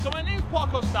Paul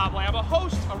Costabile. I'm a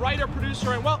host, a writer,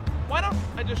 producer, and well, why don't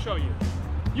I just show you?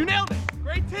 You nailed it.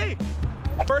 Great take.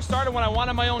 I first started when I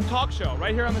wanted my own talk show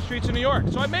right here on the streets of New York.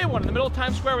 So I made one in the middle of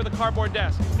Times Square with a cardboard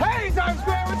desk. Hey, Times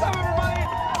Square, what's up, everybody?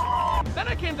 Then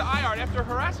I came to iHeart. After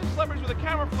harassing celebrities with a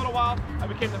camera for a little while, I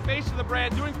became the face of the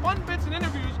brand, doing fun bits and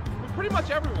interviews with pretty much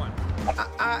everyone.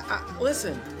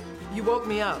 Listen, you woke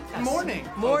me up. Yes. Morning.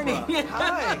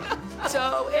 Hi.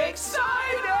 So excited!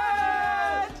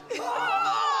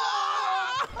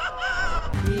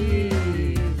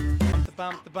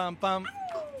 Bum.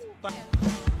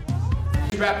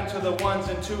 Rap into the ones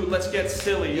and two, let's get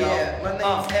silly, yo. Yeah, my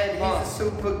name's Ed, he's a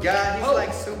super guy. He's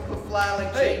like super fly,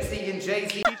 like Jay-Z and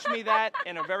Jay-Z. Teach me that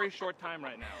in a very short time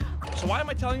right now. So why am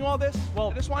I telling you all this?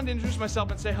 Well, I just wanted to introduce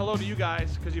myself and say hello to you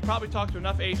guys, because you probably talked to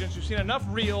enough agents, you've seen enough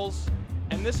reels,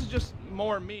 and this is just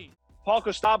more me. Paul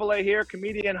Costabile here,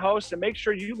 comedian, host, and make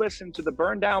sure you listen to the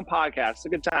Burn Down podcast. It's a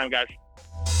good time, guys.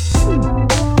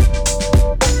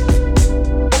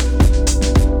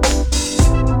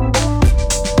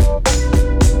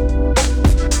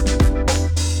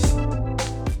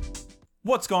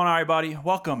 What's going on, everybody?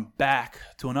 Welcome back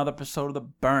to another episode of the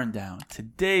Burn Down.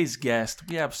 Today's guest,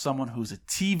 we have someone who's a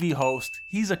TV host,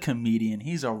 he's a comedian,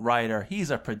 he's a writer,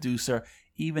 he's a producer,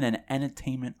 even an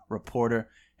entertainment reporter,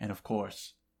 and of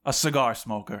course, a cigar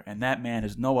smoker. And that man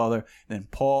is no other than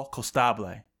Paul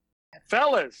Costabile.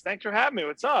 Fellas, thanks for having me.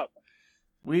 What's up?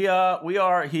 We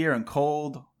are here in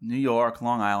cold New York,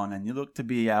 Long Island, and you look to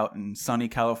be out in sunny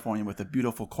California with a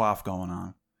beautiful quaff going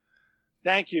on.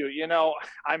 Thank you. You know,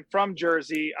 I'm from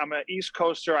Jersey. I'm an East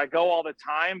Coaster. I go all the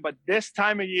time. But this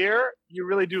time of year, you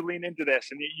really do lean into this.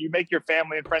 And you make your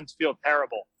family and friends feel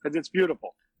terrible because it's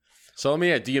beautiful. So let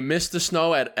me ask, do you miss the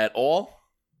snow at all?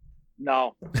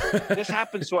 No. This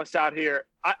happens to us out here.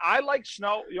 I like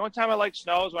snow. The only time I like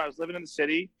snow is when I was living in the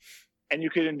city. And you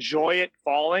can enjoy it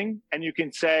falling. And you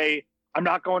can say, I'm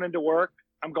not going into work.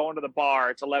 I'm going to the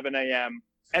bar. It's 11 a.m.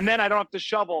 And then I don't have to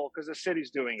shovel because the city's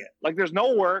doing it. Like there's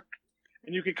no work.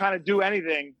 And you can kind of do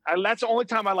anything. That's the only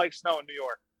time I like snow in New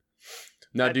York.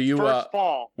 Now, do you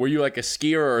fall? Were you like a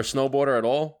skier or a snowboarder at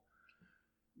all?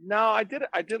 No, I did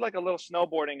like a little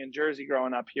snowboarding in Jersey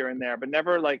growing up here and there, but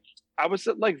never like I was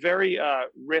like very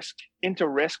into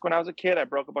risk when I was a kid. I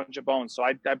broke a bunch of bones, so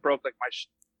I broke like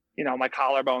my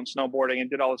collarbone snowboarding and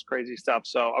did all this crazy stuff.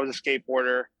 So I was a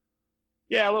skateboarder.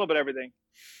 Yeah, a little bit of everything.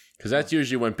 Because that's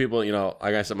usually when people,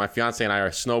 like I said, my fiance and I are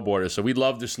snowboarders, so we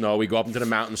love the snow. We go up into the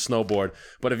mountains, snowboard.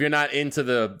 But if you're not into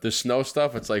the snow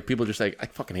stuff, it's like people just like, I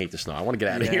fucking hate the snow. I want to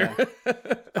get out of here.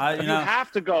 You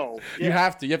have to go. Yeah.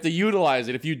 You have to utilize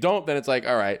it. If you don't, then it's like,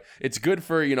 all right, it's good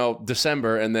for,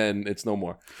 December, and then it's no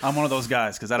more. I'm one of those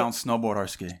guys because I don't snowboard or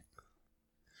ski.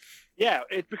 Yeah,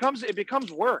 it becomes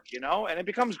work, and it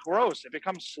becomes gross. It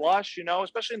becomes slush,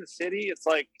 especially in the city. It's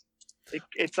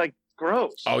like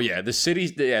gross. Oh yeah, the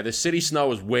city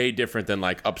snow is way different than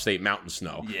like upstate mountain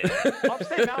snow. Yeah,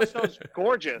 upstate mountain snow is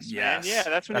gorgeous. Yes, man. Yeah,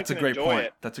 that's when you can enjoy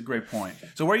it. That's a great point.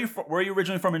 So where are you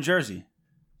originally from in Jersey?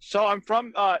 So I'm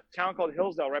from a town called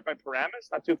Hillsdale, right by Paramus,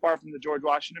 not too far from the George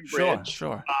Washington Bridge.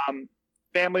 Sure.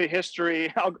 Family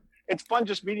history. It's fun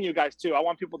just meeting you guys too. I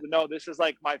want people to know this is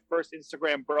like my first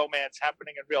Instagram bromance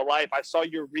happening in real life. I saw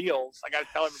your reels. I got to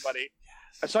tell everybody.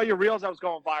 Yes. I saw your reels. I was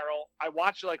going viral. I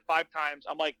watched it like 5 times.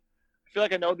 I'm like, I feel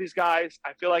like I know these guys.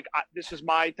 I feel like this is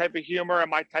my type of humor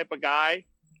and my type of guy.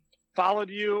 Followed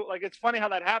you. Like, it's funny how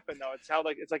that happened, though. It's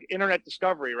like internet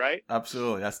discovery, right?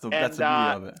 Absolutely. That's the beauty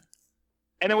of it.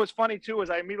 And it was funny, too, as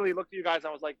I immediately looked at you guys and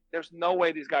I was like, there's no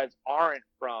way these guys aren't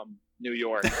from New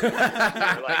York.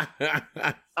 I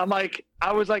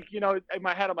was like, in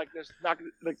my head, I'm like, there's not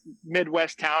like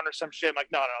Midwest town or some shit. I'm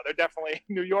like, no, they're definitely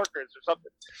New Yorkers or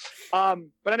something.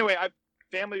 But anyway,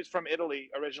 family was from Italy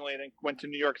originally, and then went to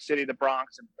New York City, the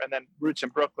Bronx, and then roots in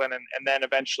Brooklyn, and then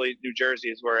eventually New Jersey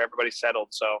is where everybody settled.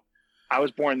 So I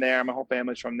was born there. My whole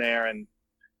family's from there, and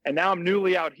now I'm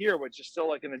newly out here, which is still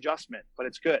like an adjustment, but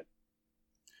it's good.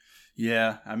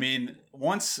 Yeah, I mean,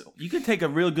 once you can take a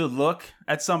real good look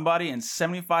at somebody, and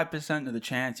 75% of the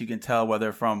chance you can tell whether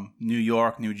they're from New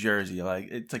York, New Jersey. Like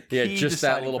it's a key just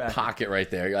that little factor. Pocket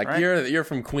right there. You're like, right? You're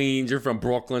from Queens, you're from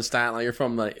Brooklyn, Staten Island, you're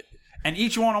from like. And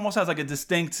each one almost has like a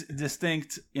distinct,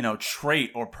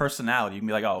 trait or personality. You can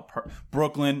be like,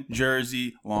 Brooklyn,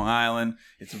 Jersey, Long Island.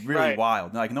 It's really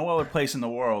wild. Like no other place in the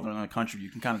world or in the country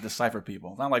you can kind of decipher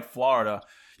people. It's not like Florida.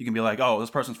 You can be like, oh, this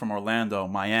person's from Orlando,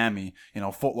 Miami,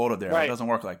 Fort Lauderdale. It doesn't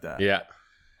work like that. Yeah.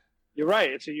 You're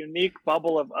right. It's a unique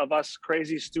bubble of us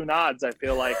crazy Stunads, I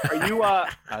feel like. Are you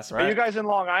That's right. Are you guys in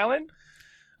Long Island?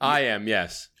 I am,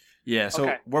 yes. Yeah, so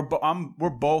okay. we're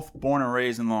both born and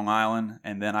raised in Long Island,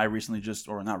 and then I recently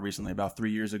about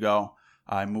 3 years ago,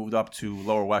 I moved up to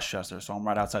Lower Westchester, so I'm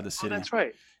right outside the Oh, city. that's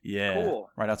right. Yeah, Cool.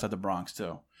 right outside the Bronx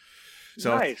too.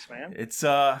 So Nice, man. it's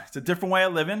a different way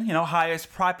of living. You know,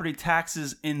 highest property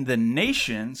taxes in the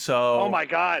nation. So Oh my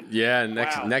God. Yeah,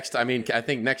 Wow. next. I mean, I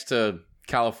think next to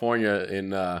California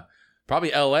in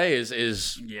probably L.A. is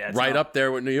it's right up. up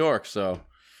there with New York. So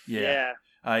Yeah.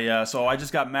 So I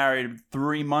just got married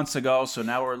 3 months ago. So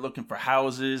now we're looking for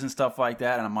houses and stuff like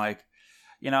that. And I'm like,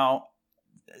 you know,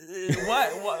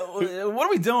 what are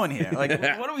we doing here? Like,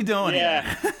 what are we doing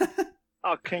Yeah. here?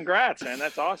 Oh, congrats, man.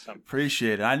 That's awesome.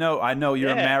 Appreciate it. I know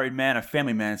you're a Yeah. married man, a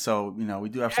family man. So, you know, we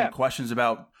do have some Yeah. questions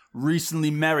about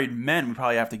recently married men we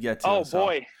probably have to get to. Oh, so.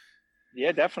 boy.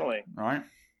 Yeah, definitely. All right.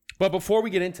 but before we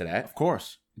get into that, Of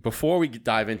course. before we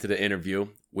dive into the interview,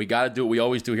 we got to do what we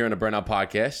always do here on the Burnout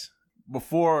Podcast.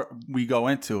 Before we go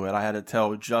into it, I had to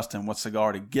tell Justin what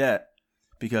cigar to get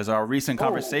because our recent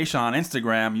conversation on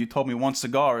Instagram, you told me one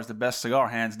cigar is the best cigar,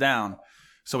 hands down.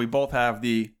 So we both have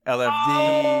the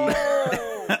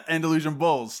LFD Andalusian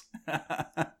Bulls.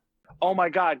 Oh my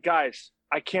God, guys.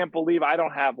 I can't believe I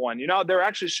don't have one. You know, they're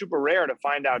actually super rare to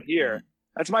find out here.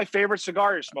 That's my favorite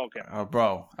cigar you're smoking.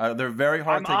 Bro, they're very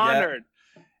hard I'm to honored.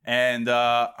 get. And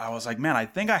I was like, man, I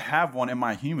think I have one in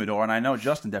my humidor, and I know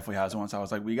Justin definitely has one. So I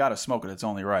was like, we got to smoke it. It's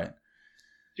only right.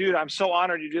 Dude, I'm so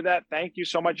honored you do that. Thank you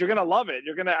so much. You're going to love it.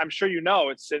 I'm sure you know,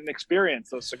 it's an experience,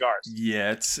 those cigars.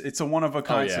 Yeah, it's a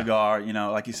one-of-a-kind yeah. cigar. You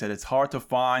know, like you said, it's hard to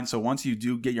find. So once you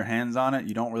do get your hands on it,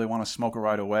 you don't really want to smoke it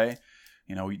right away.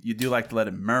 You know, you do like to let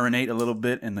it marinate a little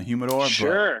bit in the humidor.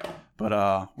 Sure.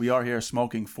 But we are here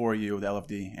smoking for you, the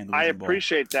LFD. And I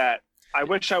appreciate that. I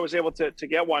wish I was able to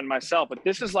get one myself, but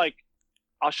this is like,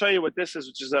 I'll show you what this is,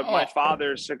 which is my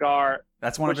father's cigar.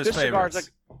 That's one of Which his this cigar is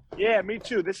favorites. Yeah, me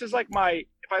too. This is like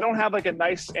if I don't have like a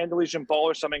nice Andalusian bowl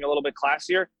or something a little bit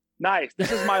classier, nice.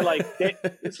 This is my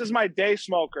this is my day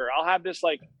smoker. I'll have this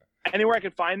like anywhere I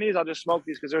can find these, I'll just smoke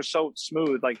these because they're so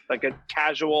smooth, like a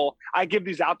casual. I give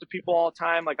these out to people all the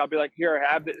time. Like I'll be like, here,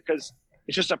 have it, because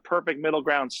it's just a perfect middle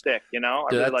ground stick, you know?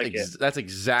 I really like it. That's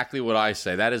exactly what I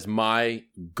say. That is my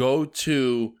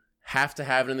go-to. Have to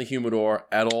have it in the humidor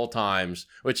at all times,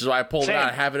 which is why I pulled it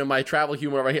out. I have it in my travel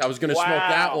humidor right here. I was going to smoke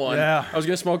that one. Yeah. I was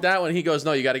going to smoke that one. He goes,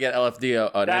 no, you got to get LFD,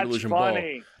 an That's Andalusian bowl.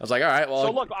 funny. I was like, all right, well,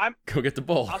 So look, go get the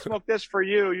bowl. I'll smoke this for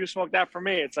you. You smoke that for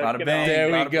me. It's like, Bada you bing. know, There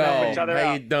we Bada go. bing. each other How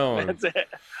out. you doing? That's it.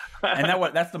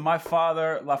 And that's the My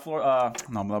Father,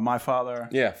 My Father.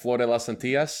 Yeah, Flor de las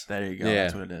Antillas. There you go. Yeah.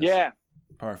 That's what it is. Yeah.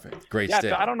 Perfect. Great Yeah, stick.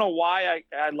 so I don't know why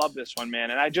I love this one, man.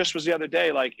 And I just was the other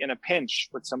day, like in a pinch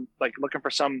with some, like looking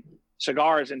for some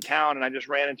cigars in town, and I just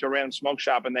ran into a random smoke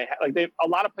shop, and a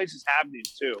lot of places have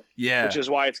these too, Yeah. which is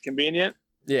why it's convenient.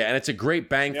 Yeah, and it's a great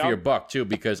bang for Yep. your buck too,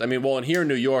 because I mean, well, in here in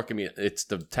New York, I mean, it's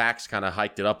the tax kind of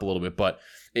hiked it up a little bit, but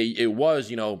it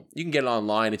was, you know, you can get it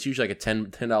online. It's usually like a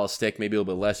 $10 stick, maybe a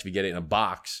little bit less if you get it in a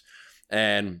box,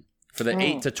 and for the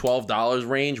 $8 to $12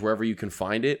 range, wherever you can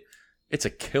find it, it's a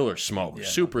killer smoke. Yeah.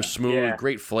 Super smooth, Yeah.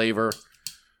 great flavor.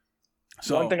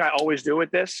 So One thing I always do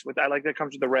with this, I like that it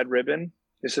comes with the red ribbon.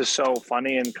 This is so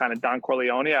funny and kind of Don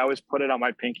Corleone. I always put it on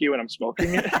my pinky when I'm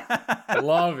smoking it.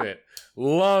 Love it.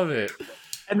 Love it.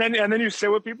 And then you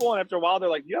sit with people, and after a while, they're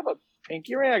like, "You have a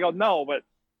pinky ring?" I go, "No, but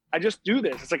I just do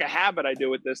this. It's like a habit I do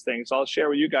with this thing." So I'll share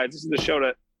with you guys. This is the show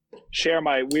to share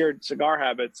my weird cigar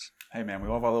habits, hey, man, we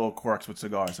all have our little quirks with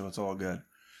cigars, so it's all good.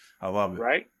 I love it.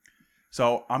 right?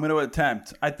 So I'm going to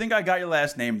attempt. I think I got your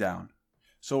last name down.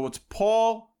 So it's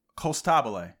Paul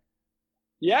Costabile.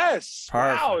 Yes.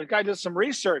 Perfect. Wow, the guy did some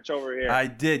research over here. I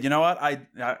did. You know what? I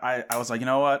was like, you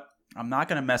know what? I'm not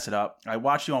going to mess it up. I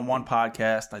watched you on one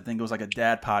podcast. I think it was like a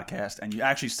dad podcast, and you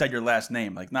actually said your last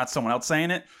name, like not someone else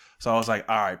saying it. So I was like,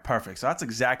 all right, perfect. So that's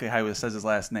exactly how he says his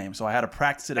last name. So I had to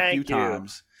practice it a few Thank you.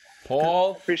 times.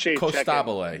 Paul Appreciate you checking.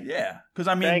 Costabile. Yeah, because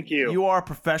I mean, Thank you. You are a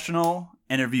professional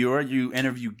interviewer. You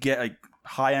interview like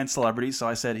high-end celebrities. So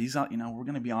I said, he's not. You know, we're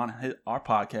going to be on our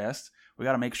podcast. We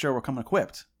got to make sure we're coming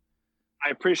equipped. I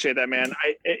appreciate that, man.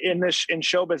 In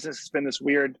show business, it's been this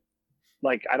weird,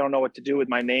 like, I don't know what to do with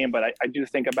my name, but I do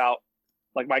think about,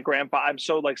 like, my grandpa. I'm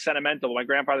so, like, sentimental. My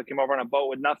grandfather came over on a boat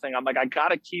with nothing. I'm like, I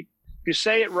gotta keep. If you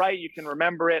say it right, you can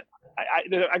remember it.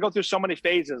 I go through so many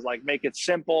phases, like make it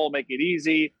simple, make it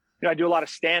easy. You know, I do a lot of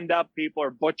stand up. People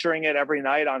are butchering it every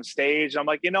night on stage. I'm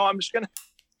like, you know, I'm just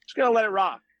gonna let it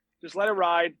rock. Just let it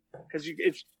ride, because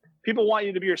it's people want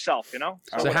you to be yourself. You know.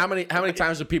 So how many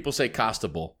times do people say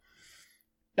Costabile?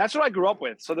 That's what I grew up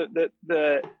with. So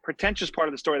the pretentious part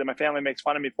of the story that my family makes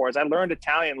fun of me for is I learned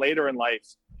Italian later in life.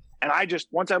 And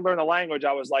once I learned the language,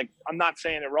 I was like, I'm not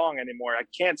saying it wrong anymore. I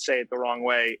can't say it the wrong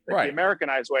way. Right. The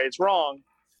Americanized way, it's wrong.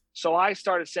 So I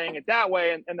started saying it that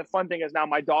way. And the fun thing is now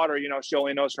my daughter, you know, she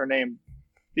only knows her name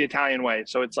the Italian way.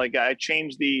 So it's like I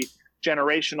changed the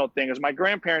generational thing. As my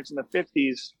grandparents in the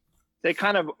 50s, they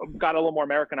kind of got a little more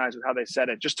Americanized with how they said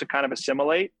it, just to kind of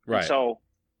assimilate. Right. And so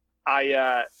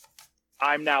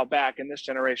I'm now back in this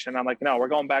generation. I'm like, no, we're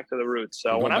going back to the roots.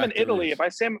 So when I'm in Italy, if I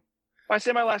say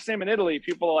my last name in Italy,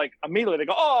 people are like immediately they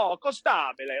go, "Oh,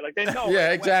 Costabile," like they know.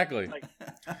 Yeah, exactly. Like,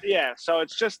 yeah, so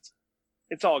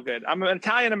it's all good. I'm an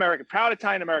Italian American, proud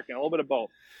Italian American, a little bit of both.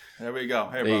 There we go.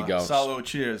 Hey, there you go. Salud,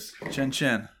 cheers. Chin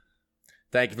chin.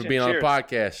 Thank you for being on the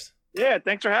podcast. Yeah,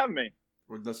 thanks for having me.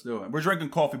 Let's do it. We're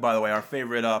drinking coffee, by the way, our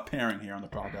favorite pairing here on the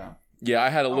podcast. Yeah, I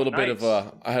had a little bit of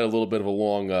a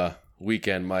long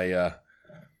weekend.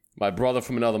 My brother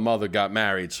from another mother got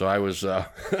married, so I was. He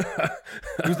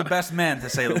was the best man, to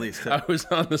say the least. I was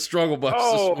on the struggle bus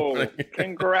this morning.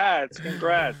 Congrats!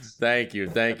 Thank you.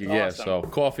 That's Yeah, awesome. so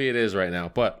coffee it is right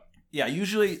now, but yeah,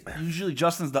 usually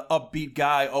Justin's the upbeat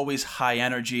guy, always high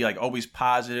energy, like always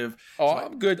positive. Oh,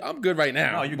 so I'm good right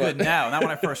now. No, you're good now. Not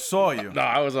when I first saw you. No,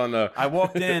 I was on the. I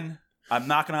walked in. I'm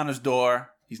knocking on his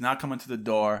door. He's not coming to the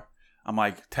door. I'm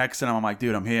like texting him. I'm like,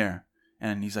 dude, I'm here.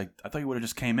 And he's like, I thought you would have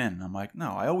just came in. And I'm like,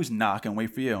 no, I always knock and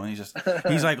wait for you. And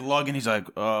he's like lugging. He's like,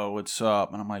 oh, what's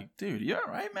up? And I'm like, dude, you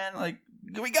all right, man? Like,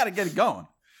 we got to get it going.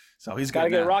 So he's got to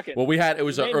get it rocking. Well, it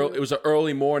was an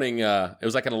early morning. It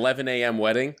was like an 11 a.m.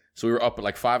 wedding. So we were up at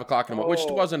like 5 o'clock in the morning,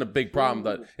 which wasn't a big problem.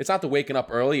 But it's not the waking up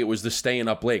early. It was the staying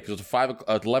up late because it was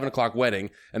a 11 o'clock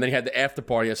wedding. And then you had the after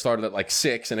party that started at like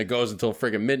 6 and it goes until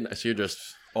friggin' midnight. So you're just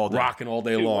rocking all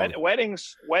day long.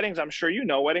 Weddings, I'm sure you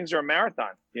know, weddings are a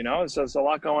marathon. You know, so there's a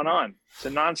lot going on. It's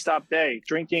a nonstop day,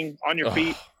 drinking on your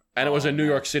feet. And it was a New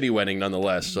York City wedding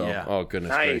nonetheless. So, oh,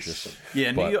 goodness gracious.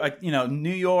 Yeah,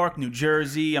 New York, New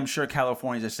Jersey, I'm sure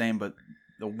California's the same, but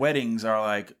the weddings are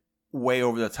like way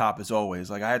over the top as always.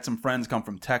 Like I had some friends come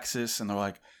from Texas and they're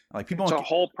like people. It's a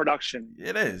whole production.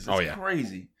 It is. It's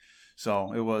crazy.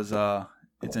 So it was,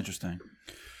 it's interesting.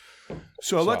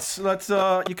 So let's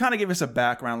you kind of give us a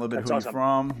background a little bit, who you're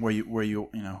from,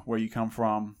 where you come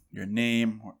from, your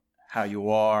name, how you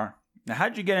are. Now, how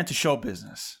did you get into show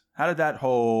business? How did that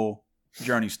whole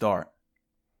journey start?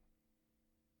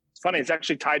 It's funny. It's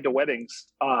actually tied to weddings.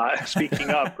 Speaking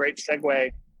of, great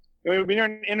segue. When you're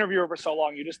an interviewer for so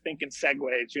long, you just think in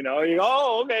segues. You know, you go,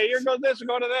 oh, okay, here goes this,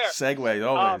 go to there. Segue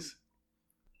always.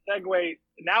 Segue.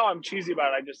 Now I'm cheesy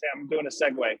about it. I just say I'm doing a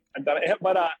segue. I've done it,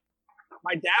 but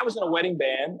my dad was in a wedding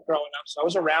band growing up, so I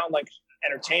was around like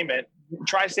entertainment,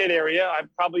 tri-state area. I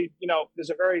probably, there's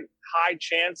a very high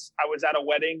chance I was at a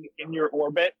wedding in your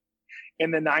orbit in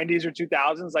the 90s or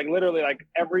 2000s. Like literally, like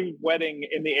every wedding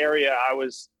in the area, I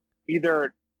was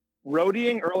either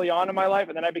roadieing early on in my life,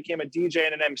 and then I became a DJ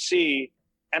and an MC,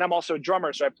 and I'm also a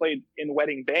drummer, so I played in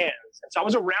wedding bands. And so I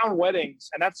was around weddings,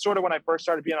 and that's sort of when I first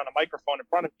started being on a microphone in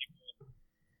front of people.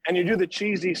 And you do the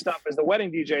cheesy stuff as the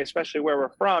wedding DJ, especially where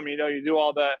we're from. You do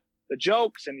all the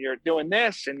jokes, and you're doing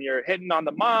this, and you're hitting on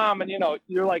the mom, and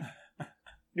you're like,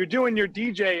 you're doing your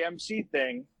DJ MC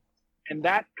thing. And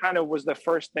that kind of was the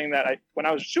first thing that when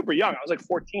I was super young, I was like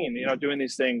 14, doing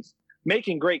these things,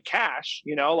 making great cash,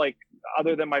 like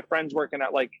other than my friends working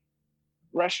at like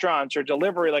restaurants or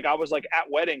delivery, like I was like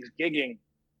at weddings gigging.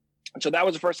 And so that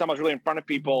was the first time I was really in front of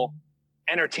people,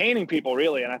 entertaining people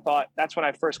really. And I thought that's when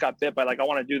I first got bit by like, I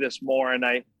want to do this more. And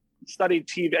I studied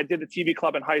TV. I did the TV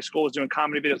club in high school, was doing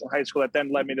comedy videos in high school. That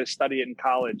then led me to study it in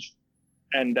college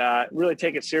and really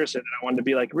take it seriously. And I wanted to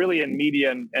be like really in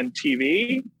media and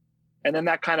TV. And then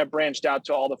that kind of branched out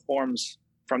to all the forms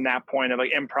from that point of like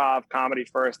improv comedy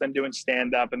first, then doing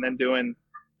stand-up, and then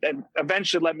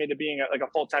eventually led me to being a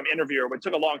full-time interviewer. But it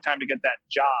took a long time to get that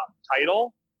job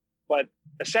title. But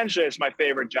essentially, it's my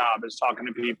favorite job is talking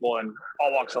to people in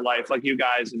all walks of life, like you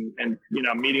guys, and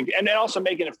meeting, and then also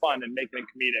making it fun and making it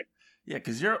comedic. Yeah,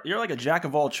 because you're like a jack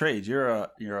of all trades. You're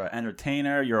an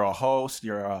entertainer, you're a host,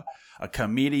 you're a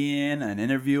comedian, an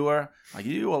interviewer. Like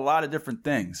you do a lot of different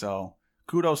things. So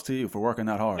kudos to you for working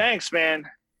that hard. Thanks, man.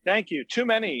 Thank you. Too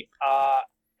many.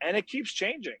 And it keeps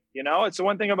changing. It's the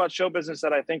one thing about show business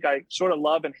that I think I sort of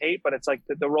love and hate, but it's like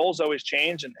the roles always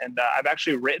change. And I've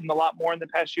actually written a lot more in the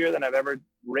past year than I've ever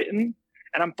written.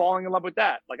 And I'm falling in love with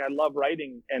that. Like I love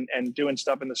writing and doing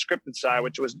stuff in the scripted side,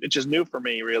 which is new for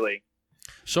me, really.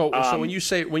 So when you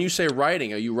say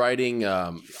writing, are you writing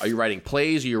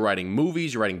plays? Are you writing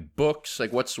movies? You're writing books?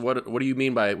 Like what do you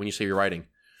mean by when you say you're writing?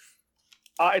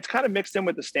 It's kind of mixed in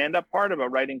with the stand-up part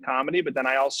about writing comedy, but then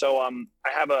I also I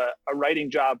have a writing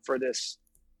job for this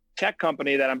tech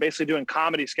company that I'm basically doing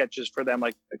comedy sketches for them,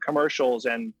 like the commercials.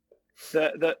 And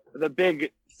the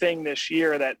big thing this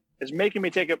year that is making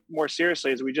me take it more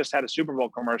seriously is we just had a Super Bowl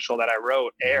commercial that I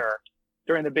wrote air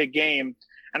during the big game,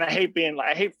 And I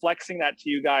hate flexing that to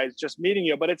you guys, just meeting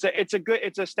you, but it's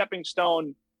a stepping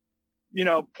stone,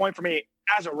 point for me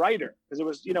as a writer, because it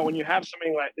was, when you have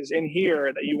something that is in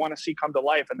here that you want to see come to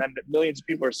life, and then millions of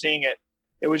people are seeing it,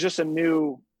 it was just a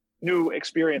new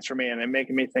experience for me, and it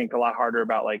making me think a lot harder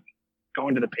about like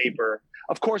going to the paper.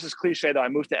 Of course, it's cliche though. I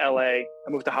moved to LA, I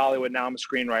moved to Hollywood. Now I'm a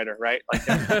screenwriter, right?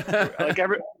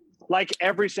 Like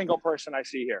every single person I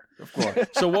see here. Of course.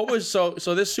 So what was so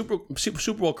this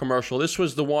Super Bowl commercial? This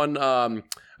was the one. I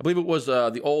believe it was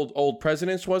the old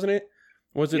presidents, wasn't it?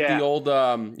 Was it the old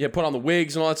put on the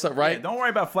wigs and all that stuff, right? Yeah, don't worry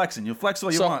about flexing. You flex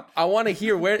all you want. I want to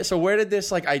hear where did this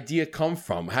like idea come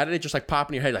from? How did it just like pop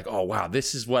in your head? Like, oh wow,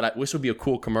 this would be a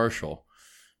cool commercial.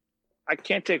 I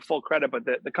can't take full credit, but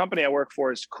the company I work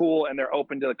for is cool, and they're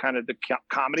open to the kind of the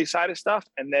comedy side of stuff.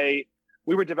 And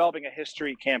we were developing a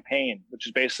history campaign, which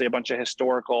is basically a bunch of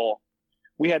historical.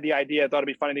 We had the idea, I thought it'd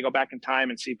be funny to go back in time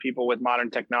and see people with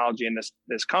modern technology in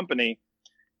this company.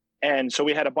 And so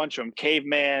we had a bunch of them.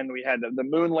 Caveman, we had the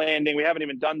moon landing. We haven't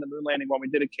even done the moon landing one. We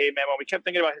did a caveman one. We kept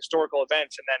thinking about historical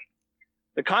events. And then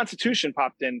the Constitution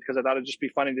popped in because I thought it'd just be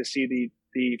funny to see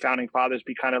the founding fathers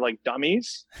be kind of like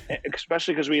dummies,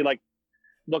 especially because we like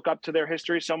look up to their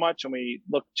history so much, and we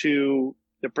look to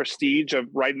the prestige of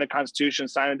writing the Constitution,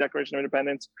 signing the Declaration of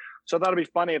Independence. So I thought it'd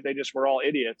be funny if they just were all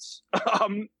idiots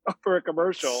for a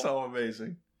commercial. So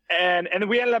amazing. And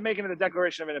we ended up making it the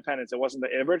Declaration of Independence. It wasn't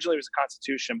originally it was the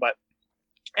Constitution,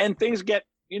 and things get,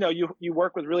 you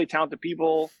work with really talented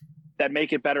people that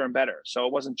make it better and better. So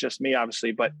it wasn't just me,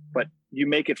 obviously, but you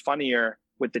make it funnier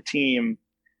with the team.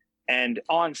 And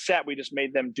on set, we just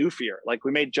made them doofier. Like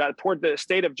we made toward the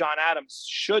estate of John Adams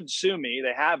should sue me.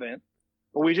 They haven't.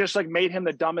 But we just like made him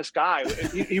the dumbest guy.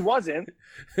 He wasn't.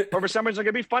 But for some reason, like,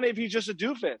 it'd be funny if he's just a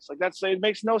doofus. Like it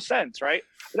makes no sense, right?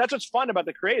 But that's what's fun about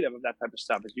the creative of that type of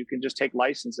stuff, is you can just take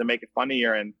license and make it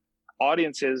funnier. And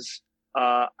audiences,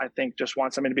 I think, just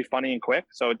want something to be funny and quick.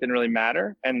 So it didn't really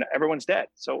matter. And everyone's dead.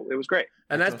 So it was great.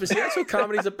 And that's what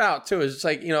comedy's about too. Is it's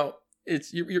like,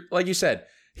 it's you're like you said,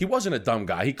 he wasn't a dumb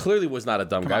guy. He clearly was not a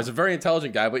dumb guy. He was a very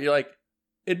intelligent guy. But you're like,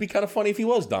 it'd be kind of funny if he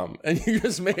was dumb, and you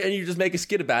just make a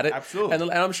skit about it. Absolutely.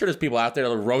 And I'm sure there's people out there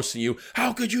that are roasting you.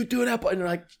 How could you do that? And you're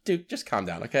like, dude, just calm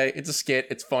down, okay? It's a skit.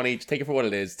 It's funny. Just take it for what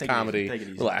it is. It's comedy. Take it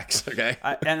easy. Relax, okay?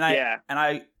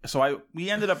 We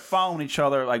ended up following each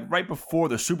other like right before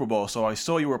the Super Bowl. So I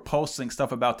saw you were posting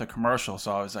stuff about the commercial.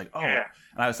 So I was like, oh. Yeah.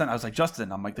 And I was like,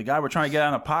 Justin, I'm like, the guy we're trying to get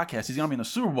on a podcast, he's gonna be in the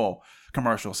Super Bowl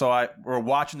commercial. So we're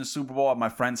watching the Super Bowl at my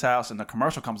friend's house, and the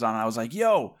commercial comes on, and I was like,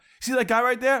 yo, see that guy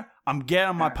right there? I'm getting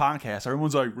on my podcast.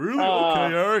 Everyone's like, really?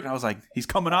 Okay, Eric. And I was like, he's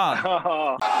coming on.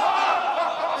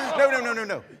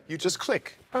 No. You just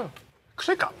click.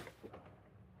 Click up.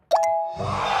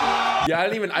 Yeah, I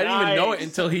didn't even know it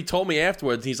until he told me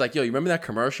afterwards. He's like, yo, you remember that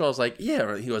commercial? I was like,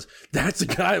 yeah. He goes, that's the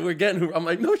guy we're getting. I'm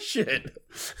like, no shit.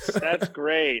 That's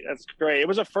great. That's great. It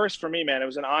was a first for me, man. It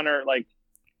was an honor. Like,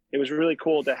 it was really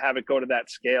cool to have it go to that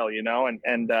scale,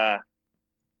 and to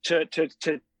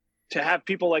have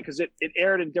people like, because it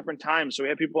aired in different times. So we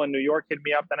had people in New York hit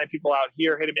me up, then I had people out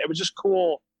here hitting me. It was just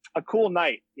cool, a cool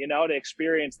night, to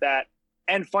experience that.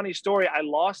 And funny story, I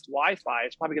lost Wi-Fi.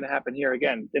 It's probably going to happen here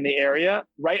again in the area,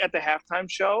 right at the halftime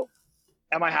show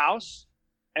at my house.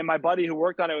 And my buddy who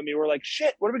worked on it with me were like,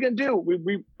 shit, what are we going to do?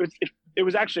 It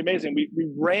was actually amazing.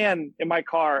 We ran in my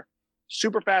car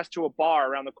super fast to a bar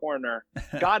around the corner,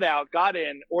 got out, got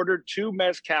in, ordered 2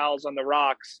 mezcals on the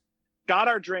rocks, got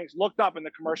our drinks, looked up, and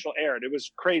the commercial aired. It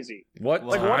was crazy. What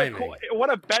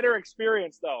a better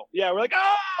experience, though. Yeah, we're like,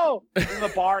 oh! And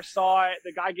the bar saw it.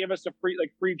 The guy gave us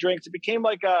free drinks. It became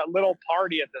like a little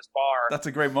party at this bar. That's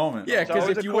a great moment. Yeah, because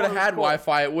if you would have had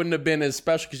Wi-Fi, it wouldn't have been as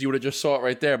special because you would have just saw it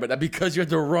right there. But because you had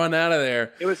to run out of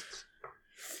there. It was...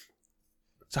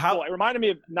 So it reminded me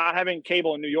of not having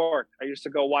cable in New York. I used to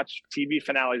go watch TV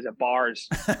finales at bars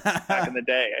back in the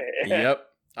day. Yep.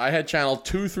 I had channel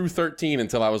 2 through 13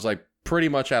 until I was like pretty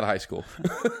much out of high school.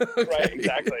 Okay. Right,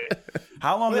 exactly.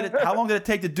 How long did it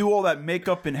take to do all that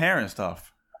makeup and hair and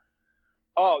stuff?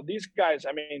 Oh, these guys,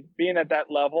 I mean, being at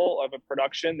that level of a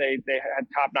production, they had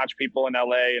top-notch people in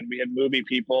LA, and we had movie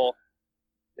people.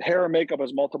 Hair and makeup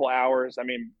was multiple hours. I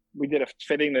mean, we did a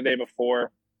fitting the day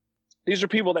before. These are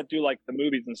people that do like the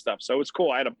movies and stuff. So it was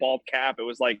cool. I had a bald cap.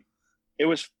 It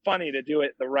was funny to do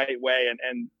it the right way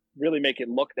and really make it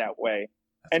look that way.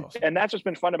 That's awesome. And that's what's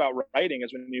been fun about writing,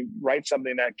 is when you write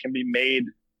something that can be made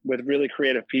with really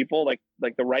creative people, like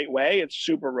the right way, it's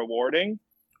super rewarding.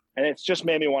 And it's just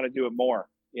made me want to do it more,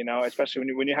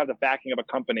 especially when you have the backing of a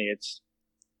company. It's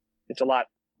a lot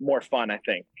more fun, I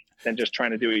think, than just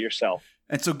trying to do it yourself.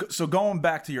 And so going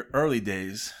back to your early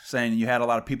days, saying you had a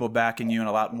lot of people backing you and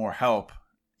a lot more help,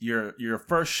 your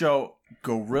first show,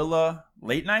 Gorilla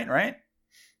Late Night, right?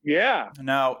 Yeah.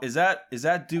 Now, is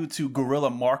that due to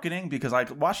guerrilla marketing? Because I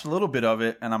watched a little bit of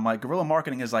it, and I'm like, guerrilla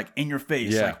marketing is like in your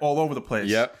face, like all over the place.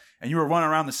 Yep. And you were running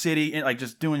around the city, and like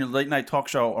just doing your late night talk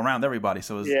show around everybody.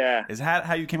 So is that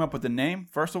how you came up with the name,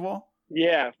 first of all?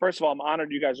 Yeah. First of all, I'm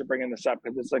honored you guys are bringing this up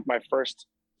because it's like my first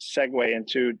segue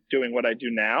into doing what I do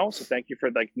now. So thank you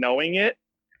for like knowing it.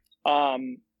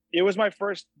 It was my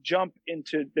first jump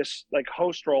into this like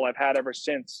host role I've had ever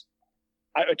since.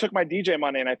 I took my DJ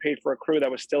money and I paid for a crew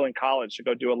that was still in college to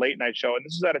go do a late night show. And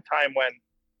this is at a time when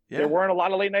there weren't a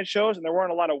lot of late night shows and there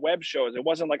weren't a lot of web shows. It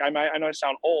wasn't like, I know I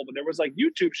sound old, but there was like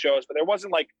YouTube shows, but there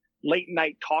wasn't like late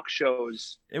night talk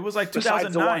shows. It was like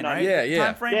 2009, right? Yeah.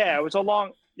 Time frame? Yeah, it was a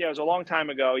long time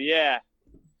ago. Yeah.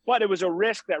 But it was a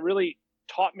risk that really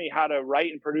taught me how to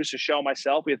write and produce a show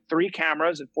myself. We had 3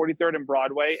 cameras at 43rd and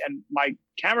Broadway. And my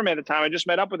cameraman at the time, I just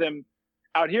met up with him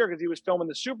out here because he was filming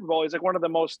the Super Bowl. He's like one of the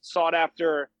most sought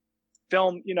after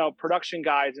film, production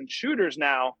guys and shooters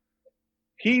now.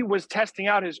 He was testing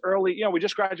out his early, we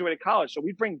just graduated college. So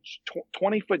we bring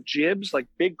 20-foot jibs, like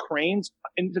big cranes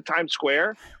into Times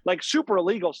Square, like super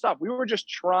illegal stuff. We were just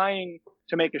trying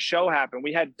to make a show happen.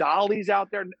 We had dollies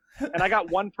out there and I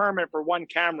got one permit for one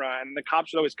camera and the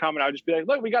cops would always come and I would just be like,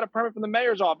 look, we got a permit from the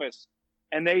mayor's office.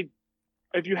 And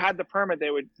if you had the permit,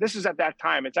 this is at that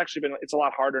time. It's actually it's a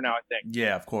lot harder now, I think.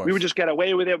 Yeah, of course. We would just get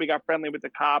away with it. We got friendly with the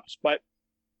cops. But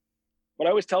what I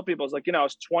always tell people is like, I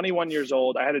was 21 years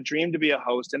old. I had a dream to be a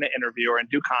host and an interviewer and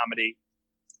do comedy.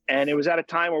 And it was at a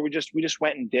time where we just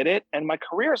went and did it. And my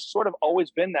career has sort of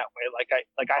always been that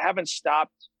way. I haven't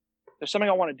stopped. There's something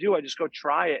I want to do. I just go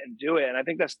try it and do it. And I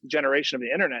think that's the generation of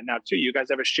the internet now too. You guys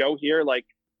have a show here, like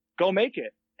go make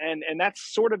it. And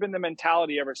that's sort of been the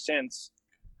mentality ever since.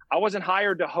 I wasn't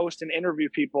hired to host and interview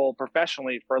people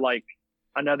professionally for like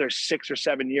another 6 or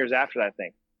 7 years after that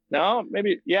thing. No,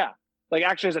 maybe, yeah. Like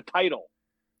actually as a title.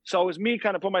 So it was me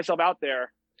kind of put myself out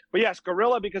there. But yes,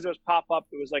 Gorilla, because it was pop-up.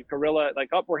 It was like Gorilla, like,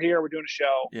 we're here, we're doing a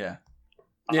show. Yeah.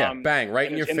 Yeah, bang,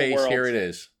 right in your face. Here it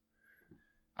is.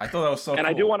 I thought that was so cool. And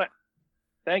I do want to,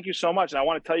 thank you so much. And I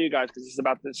want to tell you guys, because this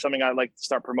is something I'd like to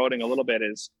start promoting a little bit,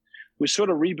 is we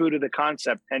sort of rebooted the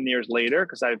concept 10 years later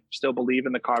because I still believe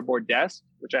in the cardboard desk,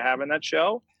 which I have in that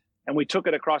show. And we took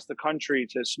it across the country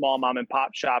to small mom and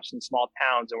pop shops in small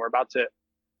towns. And we're about to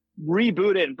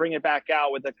reboot it and bring it back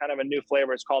out with a kind of a new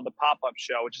flavor. It's called the Pop-Up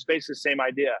Show, which is basically the same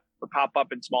idea. We pop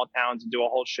up in small towns and do a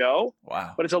whole show.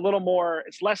 Wow. But it's a little more,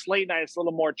 it's less late night. It's a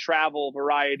little more travel,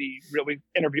 variety. We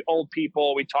interview old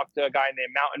people. We talk to a guy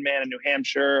named Mountain Man in New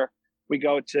Hampshire. We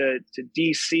go to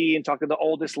DC and talk to the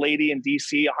oldest lady in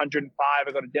DC, 105.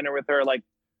 I go to dinner with her. Like,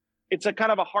 it's a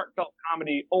kind of a heartfelt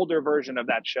comedy, older version of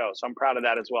that show. So I'm proud of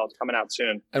that as well. It's coming out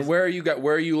soon. And where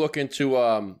are you looking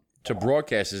to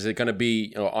broadcast? Is it going to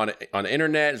be on the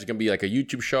internet? Is it going to be like a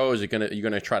YouTube show? Is it you're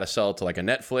going to try to sell it to like a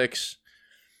Netflix?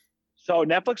 So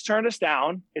Netflix turned us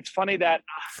down. It's funny that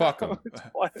fuck them.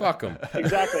 Fuck them.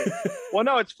 Exactly. Well,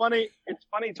 no, it's funny. It's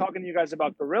funny talking to you guys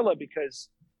about Gorilla because,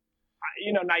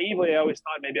 naively, I always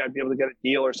thought maybe I'd be able to get a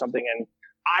deal or something. And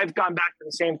I've gone back to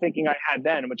the same thinking I had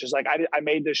then, which is like, I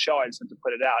made this show. I just had to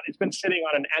put it out. It's been sitting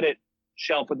on an edit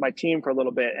shelf with my team for a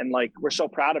little bit. And like, we're so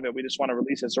proud of it. We just want to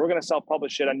release it. So we're going to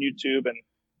self-publish it on YouTube and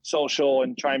social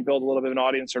and try and build a little bit of an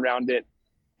audience around it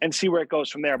and see where it goes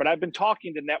from there. But I've been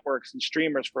talking to networks and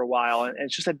streamers for a while, and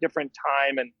it's just a different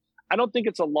time. And I don't think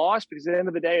it's a loss because at the end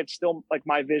of the day, it's still like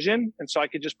my vision. And so I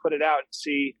could just put it out and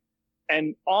see.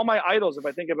 And all my idols, if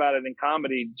I think about it in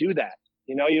comedy, do that.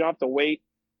 You don't have to wait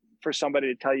for somebody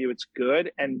to tell you it's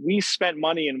good. And we spent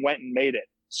money and went and made it.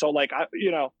 So like,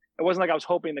 it wasn't like I was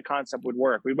hoping the concept would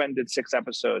work. We went and did 6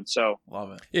 episodes. So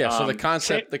love it. Yeah. So the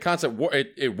concept,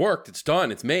 it worked. It's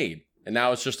done. It's made. And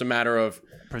now it's just a matter of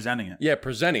presenting it. Yeah,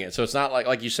 presenting it. So it's not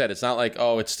like you said, it's not like,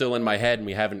 oh, it's still in my head and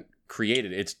we haven't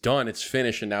created it. It's done. It's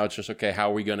finished. And now it's just, okay,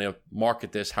 how are we going to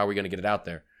market this? How are we going to get it out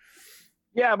there?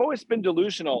 Yeah, I've always been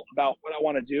delusional about what I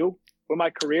want to do with my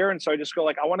career. And so I just go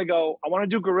like, I want to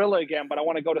do Gorilla again, but I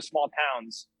want to go to small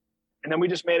towns. And then we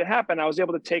just made it happen. I was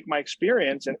able to take my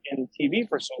experience in TV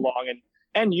for so long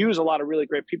and use a lot of really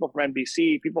great people from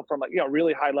NBC, people from like,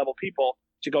 really high level people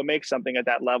to go make something at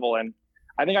that level. And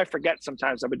I think I forget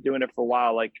sometimes, I've been doing it for a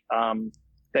while, like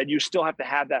that you still have to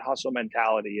have that hustle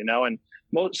mentality, and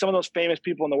some of those famous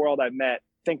people in the world I've met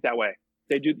think that way.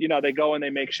 They do, they go and they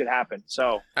make shit happen.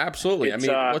 So absolutely. I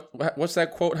mean, what's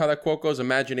that quote? How that quote goes?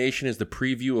 Imagination is the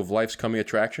preview of life's coming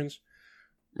attractions.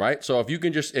 Right. So if you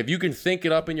can think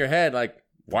it up in your head, like,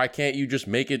 why can't you just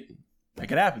make it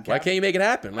happen? Why can't you make it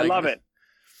happen? Like,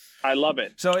 I love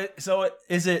it. So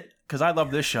is it, because I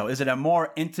love this show, is it a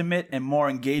more intimate and more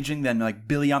engaging than like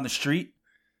Billy on the Street?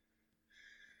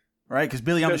 right? Because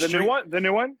Billy on the street. The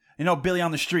new one. You know Billy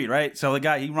on the street, right? So the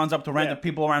guy, he runs up to random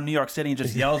people around New York City and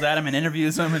just yells at him and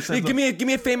interviews them. And says, Hey, give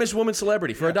me a famous woman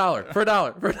celebrity for $1. For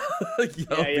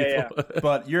 $1. Yeah.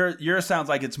 But yours sounds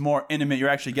like it's more intimate. You're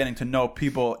actually getting to know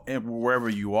people wherever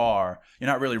you are. You're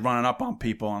not really running up on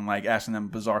people and like asking them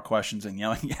bizarre questions and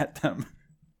yelling at them.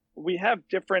 We have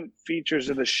different features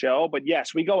of the show, but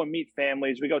yes, we go and meet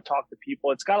families. We go talk to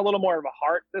people. It's got a little more of a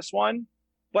heart, this one.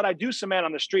 But I do some man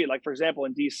on the street. Like, for example,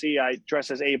 in D.C., I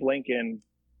dress as Abe Lincoln.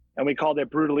 And we called it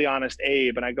Brutally Honest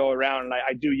Abe. And I go around and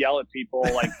I do yell at people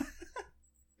like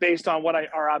based on what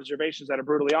our observations that are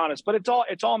brutally honest. But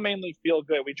it's all mainly feel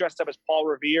good. We dressed up as Paul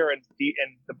Revere in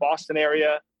the Boston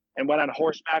area and went on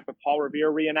horseback with Paul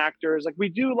Revere reenactors. Like we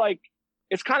do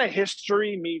it's kind of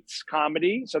history meets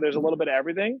comedy. So there's a little bit of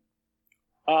everything.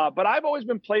 But I've always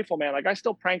been playful, man. Like I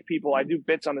still prank people. I do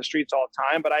bits on the streets all the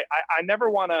time, but I never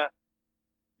want to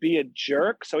be a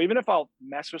jerk. So even if I'll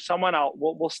mess with someone,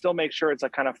 we'll still make sure it's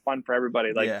like kind of fun for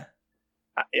everybody. Like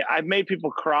I've made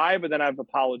people cry, but then I've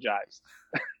apologized.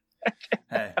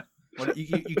 Hey,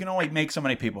 you can only make so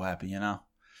many people happy, you know?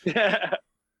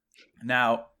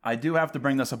 Now, I do have to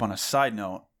bring this up on a side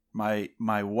note. My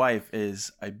wife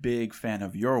is a big fan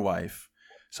of your wife.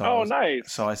 So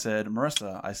nice. So I said,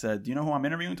 Marissa, do you know who I'm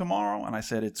interviewing tomorrow? And I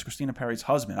said, it's Christina Perri's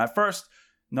husband. At first,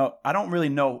 no, I don't really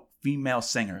know female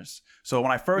singers. So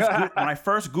when I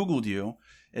first Googled you,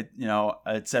 it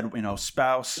said,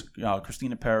 spouse,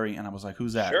 Christina Perri, and I was like,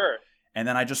 who's that? Sure. And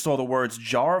then I just saw the words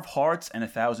Jar of Hearts and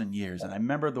 1,000 Years. And I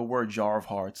remember the word Jar of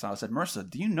Hearts. And I said, Marissa,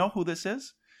 do you know who this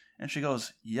is? And she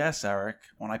goes, yes, Eric.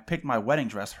 When I picked my wedding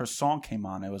dress, her song came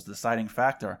on. It was the deciding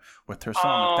factor with her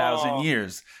song 1,000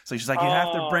 Years. So she's like, you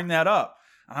have to bring that up.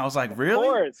 And I was like, really?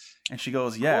 Of course. And she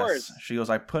goes, yes. She goes,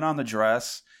 I put on the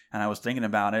dress. And I was thinking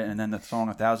about it, and then the song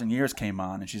 1,000 Years came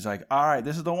on, and she's like, all right,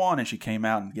 this is the one. And she came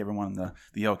out and gave everyone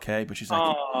the okay, but she's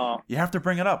like, you have to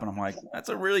bring it up. And I'm like, that's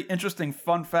a really interesting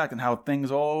fun fact and how things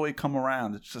always come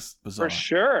around. It's just bizarre. For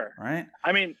sure. Right?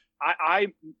 I mean,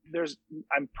 I'm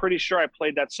pretty sure I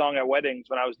played that song at weddings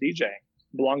when I was DJing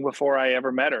long before I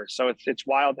ever met her. So it's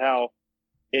wild how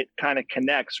it kind of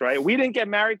connects, right? We didn't get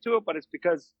married to it, but it's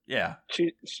because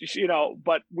she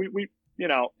but we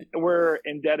we're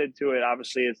indebted to it.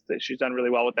 Obviously, she's done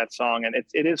really well with that song, and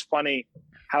it is funny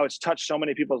how it's touched so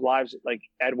many people's lives, like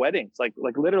at weddings, like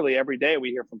literally every day we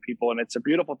hear from people, and it's a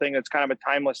beautiful thing. It's kind of a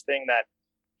timeless thing that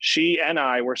she and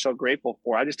I were so grateful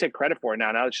for. I just take credit for it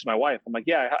now that she's my wife. I'm like,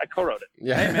 yeah, I co-wrote it.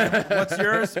 Yeah, hey man, what's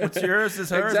yours is hers,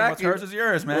 exactly. And what's hers is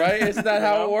yours, man. Right? Isn't that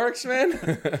how it works,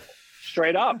 man?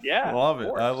 Straight up, yeah. I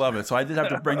love it. So I did have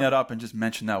to bring that up and just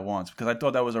mention that once because I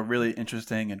thought that was a really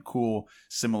interesting and cool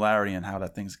similarity in how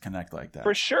that things connect like that.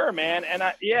 For sure, man. And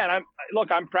I'm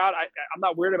proud. I'm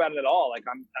not weird about it at all. Like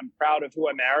I'm proud of who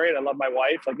I married. I love my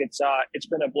wife. Like it's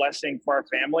been a blessing for our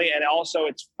family, and also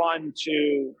it's fun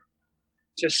to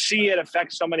see it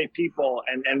affect so many people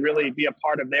and really be a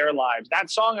part of their lives. That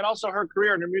song and also her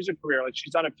career and her music career. Like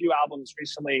she's done a few albums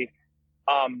recently.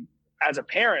 As a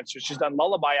parent, so she's done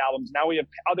lullaby albums. Now we have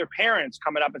other parents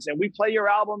coming up and saying, we play your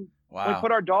album. Wow. We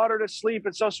put our daughter to sleep.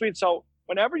 It's so sweet. So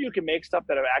whenever you can make stuff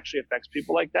that actually affects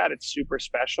people like that, it's super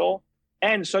special.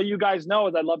 And so you guys know,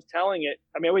 as I love telling it,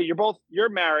 I mean, wait, you're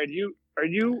married.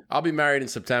 I'll be married in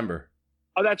September.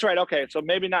 Oh, that's right. Okay. So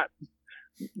maybe not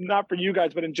for you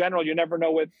guys, but in general, you never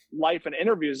know with life and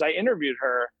interviews. I interviewed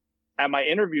her at my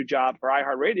interview job for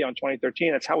iHeartRadio in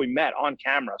 2013. That's how we met on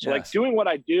camera. So like doing what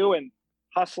I do and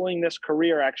hustling this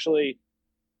career actually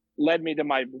led me to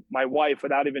my wife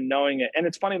without even knowing it. And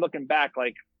it's funny looking back,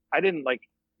 like I didn't I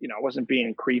wasn't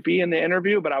being creepy in the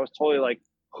interview, but I was totally like,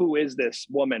 who is this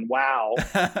woman? Wow.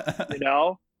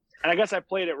 And I guess I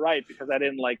played it right because I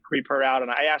didn't creep her out.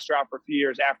 And I asked her out for a few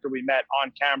years after we met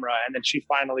on camera. And then she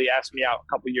finally asked me out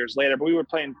a couple of years later, but we were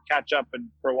playing catch up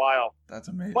for a while. That's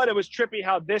amazing. But it was trippy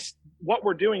how what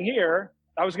we're doing here,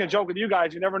 I was going to joke with you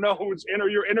guys. You never know who's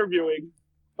you're interviewing.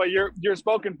 But you're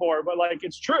spoken for, but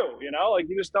it's true, you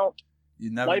just don't. You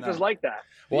never life know. Is like that.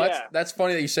 Well, that's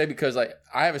funny that you say because I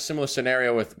have a similar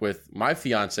scenario with my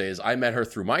fiance. Is I met her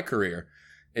through my career.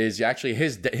 Is actually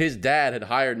his dad had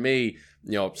hired me,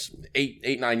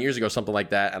 9 years ago, something like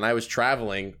that, and I was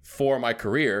traveling for my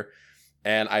career,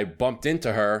 and I bumped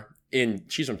into her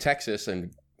she's from Texas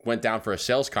and went down for a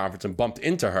sales conference and bumped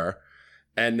into her.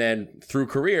 And then through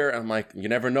career, I'm like, you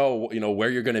never know, where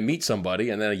you're going to meet somebody.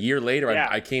 And then a year later,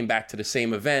 I came back to the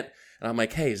same event And I'm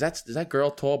like, hey, is that girl,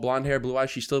 tall, blonde hair, blue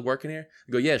eyes? She's still working here?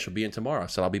 I go, yeah, she'll be in tomorrow.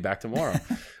 So I'll be back tomorrow.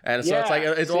 And so it's like,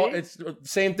 it's the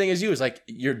same thing as you. It's like,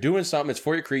 you're doing something. It's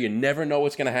for your career. You never know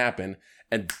what's going to happen.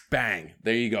 And bang,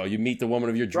 there you go. You meet the woman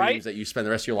of your dreams that you spend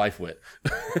the rest of your life with.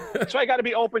 So I got to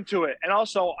be open to it. And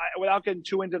also, without getting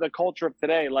too into the culture of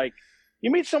today, like, you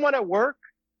meet someone at work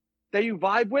that you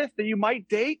vibe with, that you might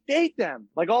date them.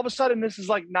 Like, all of a sudden, this is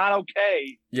like not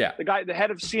okay. Yeah. The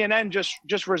head of CNN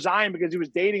just resigned because he was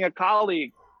dating a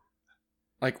colleague.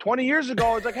 Like 20 years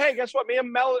ago, it's like, hey, guess what? Me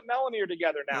and Melanie are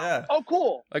together now. Yeah. Oh,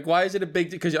 cool. Like, why is it a big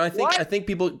deal? Because I think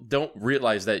people don't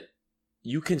realize that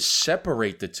you can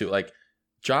separate the two. Like,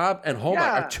 job and home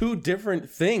are two different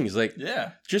things. Like,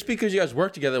 just because you guys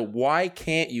work together, why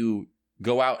can't you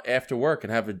go out after work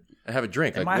and have a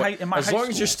drink? Like, as long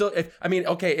as you're still,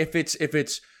 if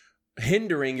it's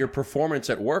hindering your performance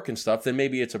at work and stuff, then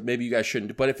maybe you guys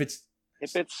shouldn't. But if it's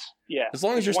as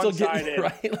long as you're still getting it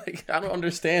right, like, I don't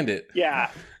understand it. Yeah.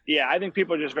 I think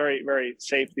people are just very, very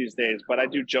safe these days. But I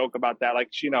do joke about that. Like,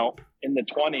 you know, in the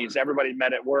 20s, everybody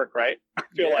met at work, right? I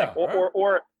feel like,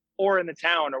 or in the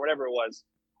town or whatever it was.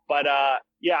 But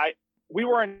we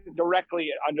weren't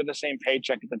directly under the same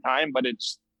paycheck at the time. But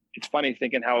it's funny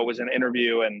thinking how it was an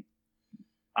interview and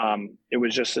it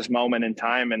was just this moment in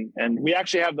time. And we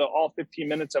actually have all 15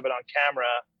 minutes of it on camera.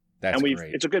 That's and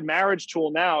great. It's a good marriage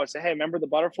tool now. It's hey, remember the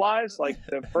butterflies? Like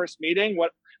the first meeting?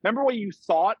 Remember what you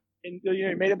thought? And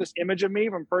you made up this image of me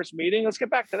from first meeting. Let's get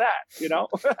back to that, you know?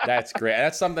 That's great.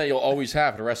 That's something that you'll always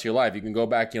have for the rest of your life. You can go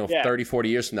back, 30, 40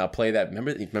 years from now, play that.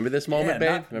 Remember this moment,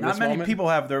 babe? Not many people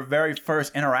have their very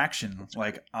first interaction,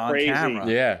 like, on camera.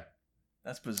 Yeah.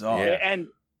 That's bizarre. Yeah.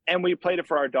 And we played it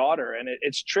for our daughter. And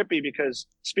it's trippy because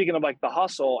speaking of like the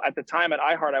hustle, at the time at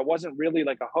iHeart, I wasn't really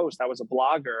like a host. I was a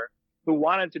blogger who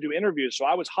wanted to do interviews. So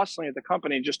I was hustling at the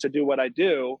company just to do what I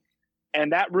do.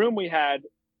 And that room we had,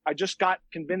 I just got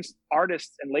convinced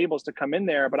artists and labels to come in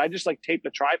there, but I just like taped a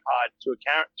tripod to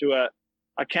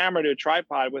a camera to a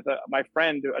tripod with my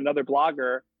friend, another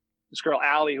blogger, this girl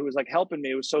Allie, who was like helping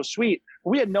me. It was so sweet.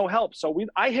 We had no help, so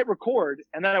I hit record,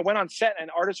 and then I went on set,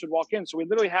 and artists would walk in. So we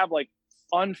literally have like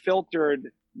unfiltered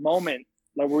moment,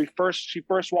 like where she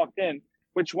first walked in.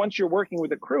 Which once you're working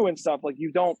with a crew and stuff, like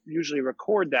you don't usually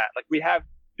record that. Like we have,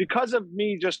 because of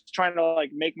me just trying to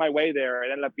like make my way there,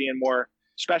 it ended up being more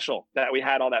special that we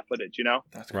had all that footage, you know?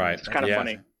 That's right. It's kind of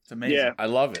funny. It's amazing. Yeah. I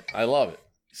love it.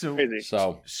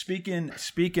 So speaking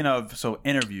of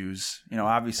interviews,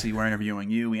 obviously we're interviewing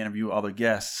you, we interview other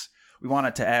guests. We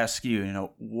wanted to ask you,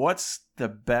 what's the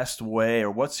best way, or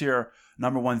what's your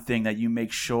number one thing that you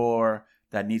make sure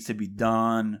that needs to be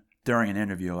done during an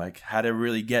interview, like how to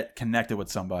really get connected with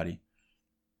somebody?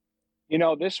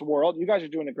 This world, you guys are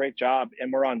doing a great job,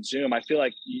 and we're on Zoom. I feel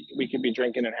like we could be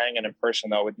drinking and hanging in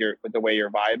person though, with the way your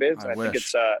vibe is. I think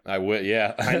it's I would,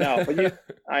 yeah. I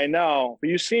know, but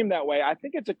you seem that way. I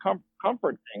think it's a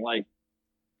comfort thing. Like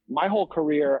my whole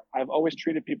career, I've always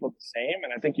treated people the same,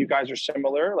 and I think you guys are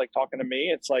similar. Like talking to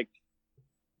me, it's like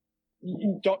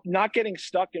not getting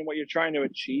stuck in what you're trying to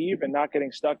achieve, and not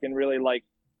getting stuck in really like.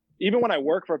 Even when I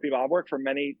work for people, I've worked for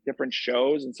many different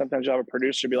shows, and sometimes you'll have a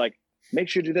producer be like, make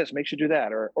sure you do this, make sure you do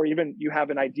that. Or even you have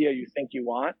an idea you think you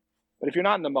want. But if you're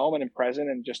not in the moment and present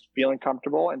and just feeling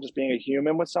comfortable and just being a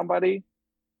human with somebody,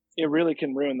 it really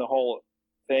can ruin the whole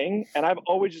thing. And I've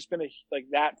always just been like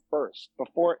that first.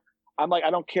 Before I'm like, I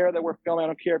don't care that we're filming. I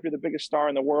don't care if you're the biggest star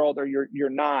in the world or you're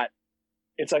not.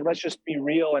 It's like, let's just be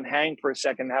real and hang for a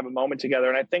second and have a moment together.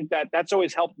 And I think that's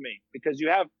always helped me, because you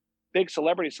have big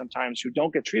celebrities sometimes who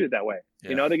don't get treated that way.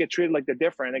 Yeah. They get treated like they're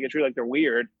different. They get treated like they're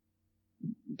weird.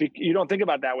 You don't think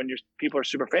about that when people are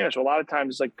super famous. So a lot of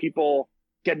times, like, people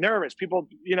get nervous. People,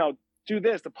 do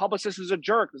this. The publicist is a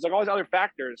jerk. There's like all these other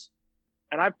factors.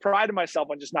 And I've prided myself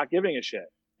on just not giving a shit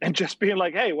and just being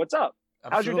like, hey, what's up?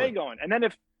 Absolutely. How's your day going? And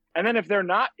then if they're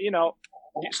not,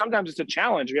 sometimes it's a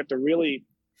challenge. You have to really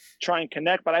try and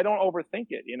connect, but I don't overthink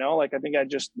it. Like I think I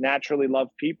just naturally love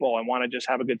people and want to just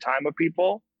have a good time with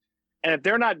people. And if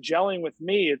they're not gelling with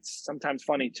me, it's sometimes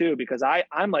funny too, because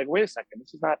I'm like, wait a second,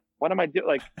 this is not, what am I doing?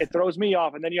 Like, it throws me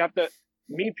off. And then you have to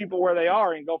meet people where they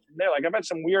are and go from there. Like I've had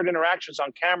some weird interactions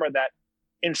on camera that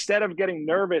instead of getting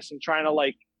nervous and trying to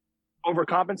like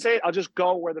overcompensate, I'll just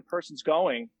go where the person's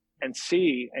going and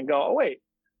see and go, oh wait,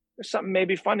 there's something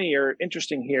maybe funny or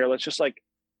interesting here.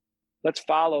 Let's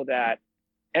follow that.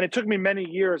 And it took me many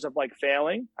years of like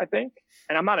failing, I think.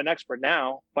 And I'm not an expert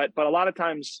now, but a lot of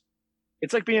times,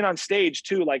 it's like being on stage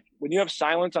too. Like when you have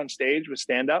silence on stage with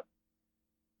stand up,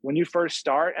 when you first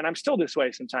start, and I'm still this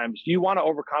way sometimes, you want to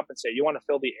overcompensate. You want to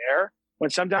fill the air,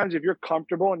 when sometimes if you're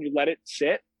comfortable and you let it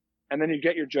sit and then you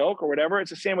get your joke or whatever. It's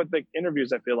the same with the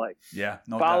interviews. I feel like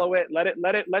Follow it,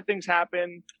 let things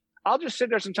happen. I'll just sit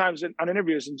there sometimes on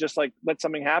interviews and just like let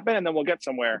something happen, and then we'll get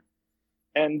somewhere.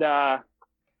 And I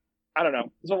don't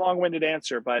know. It's a long-winded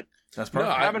answer, but that's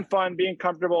perfect. Having fun, being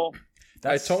comfortable.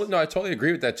 I totally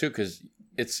agree with that too, because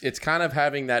it's kind of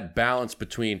having that balance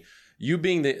between you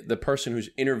being the person who's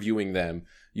interviewing them.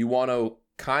 You want to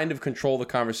kind of control the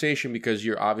conversation because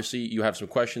you have some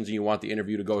questions and you want the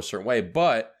interview to go a certain way.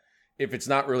 But if it's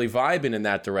not really vibing in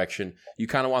that direction, you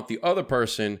kind of want the other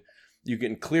person. You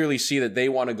can clearly see that they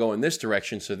want to go in this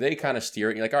direction, so they kind of steer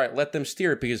it. You're like, all right, let them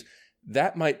steer it, because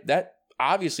that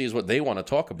obviously is what they want to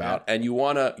talk about, and you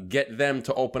want to get them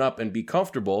to open up and be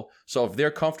comfortable. So if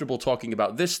they're comfortable talking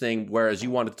about this thing, whereas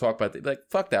you wanted to talk about it, like,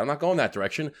 fuck that, I'm not going that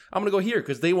direction. I'm going to go here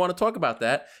because they want to talk about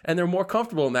that, and they're more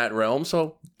comfortable in that realm.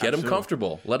 So get them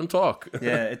comfortable, let them talk.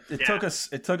 Yeah, it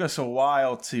took us a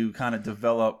while to kind of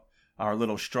develop our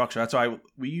little structure. That's why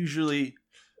we usually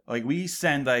we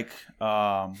send like in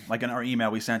our email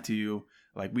we sent to you.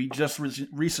 Like, we just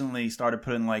recently started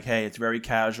putting like, hey, it's very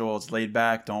casual, it's laid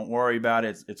back, don't worry about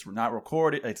it, it's not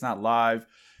recorded, it's not live.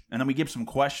 And then we give some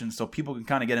questions so people can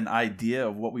kind of get an idea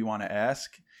of what we want to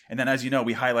ask. And then, as you know,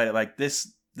 we highlight it like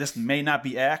this may not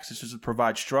be asked, this is to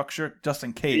provide structure just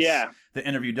in case the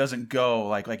interview doesn't go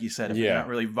like you said, if you're not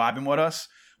really vibing with us.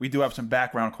 We do have some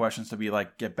background questions to be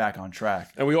like, get back on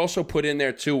track. And we also put in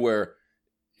there too where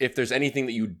if there's anything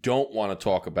that you don't want to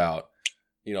talk about,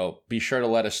 be sure to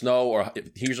let us know, or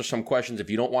here's some questions. If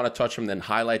you don't want to touch them, then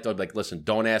highlight them. Like, listen,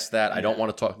 don't ask that. I don't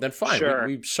want to talk. Then fine. Sure.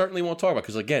 We certainly won't talk about it,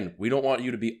 because, again, we don't want you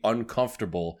to be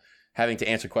uncomfortable having to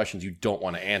answer questions you don't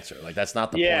want to answer. Like, that's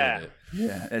not the point of it.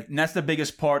 Yeah, and that's the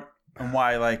biggest part, and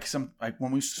why as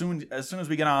soon as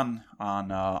we get on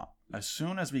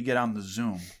the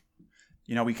Zoom,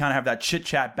 we kind of have that chit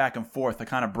chat back and forth to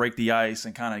kind of break the ice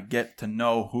and kind of get to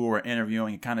know who we're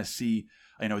interviewing and kind of see.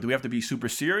 Do we have to be super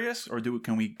serious, or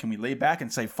can we lay back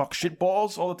and say fuck shit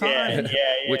balls all the time?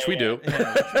 Which we do.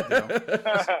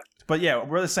 But yeah,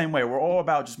 we're the same way. We're all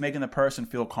about just making the person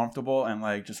feel comfortable and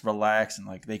like just relax, and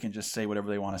like they can just say whatever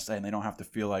they want to say, and they don't have to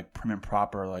feel like prim and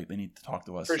proper, like they need to talk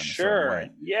to us. For sure.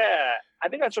 Yeah. I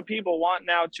think that's what people want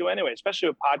now too anyway, especially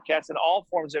with podcasts and all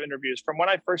forms of interviews. From when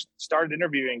I first started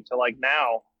interviewing to like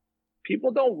now,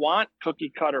 people don't want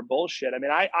cookie cutter bullshit. I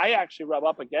mean, I actually rub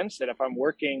up against it if I'm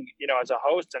working, as a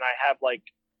host, and I have like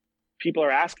people are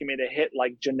asking me to hit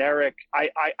like generic. I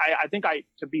think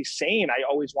to be sane, I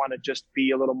always want to just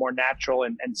be a little more natural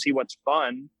and see what's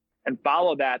fun and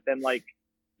follow that than like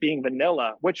being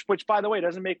vanilla, which by the way,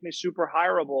 doesn't make me super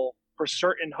hireable for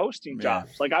certain hosting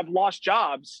jobs. Like, I've lost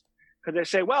jobs because they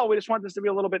say, well, we just want this to be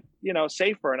a little bit,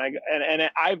 safer. And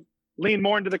I've leaned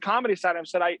more into the comedy side. I've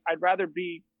said, I'd rather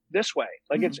be this way.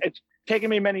 Like, it's taken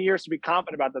me many years to be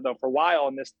confident about that, though. For a while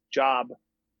in this job,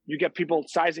 you get people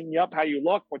sizing you up, how you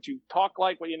look, what you talk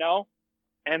like, what you know.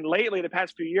 And lately, the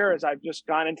past few years, I've just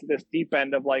gone into this deep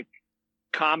end of like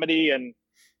comedy and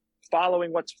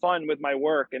following what's fun with my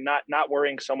work, and not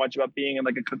worrying so much about being in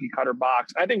like a cookie cutter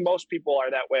box. I think most people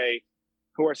are that way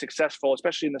who are successful,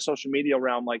 especially in the social media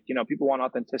realm. Like, people want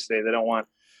authenticity. They don't want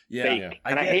fake. Yeah.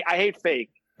 And I hate fake.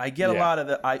 I get a lot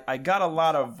of I got a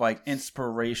lot of like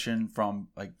inspiration from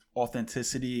like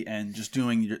authenticity and just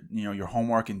doing your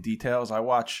homework and details. I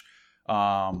watch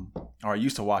or I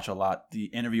used to watch a lot the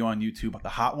interview on YouTube, the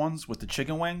hot ones with the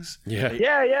chicken wings.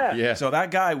 Yeah. So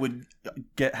that guy would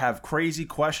have crazy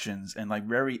questions and like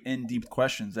very in-deep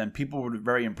questions, and people were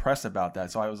very impressed about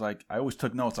that. So I was like, I always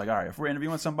took notes. Like, all right, if we're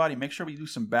interviewing somebody, make sure we do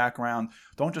some background.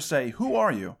 Don't just say, who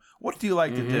are you? What do you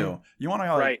like to do? You want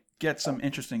to get some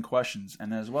interesting questions.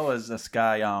 And as well as this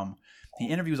guy, he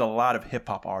interviews a lot of hip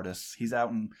hop artists. He's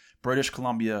out in British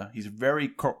Columbia. He's very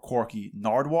quirky.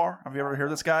 Nardwar. Have you ever heard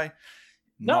of this guy?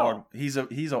 No. He's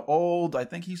a old, I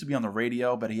think he used to be on the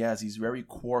radio, but he has these very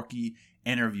quirky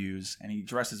interviews, and he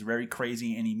dresses very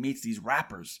crazy, and he meets these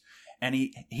rappers, and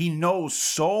he knows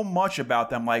so much about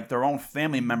them, like their own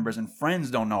family members and friends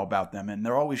don't know about them, and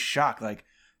they're always shocked, like,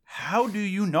 how do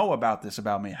you know about this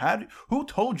about me? Who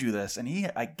told you this? And he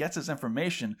gets his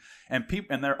information, and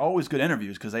they're always good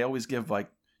interviews because they always give like,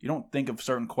 you don't think of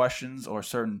certain questions or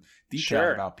certain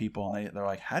details about people, and they're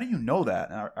like, how do you know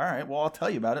that? And all right, well, I'll tell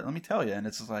you about it. Let me tell you. And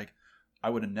it's just like, I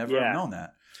would have never have known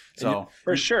that. So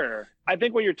for sure, I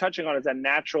think what you're touching on is that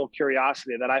natural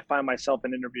curiosity that I find myself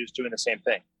in interviews doing the same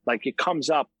thing. Like, it comes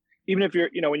up, even if you're,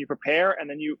 when you prepare, and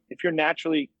then if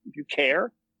you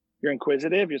care, you're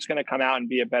inquisitive, it's going to come out and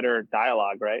be a better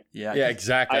dialogue, right? Yeah,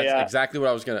 exactly. That's exactly what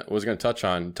I was gonna touch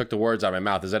on. Took the words out of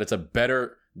my mouth. Is that it's a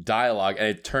better dialogue, and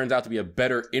it turns out to be a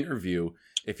better interview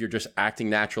if you're just acting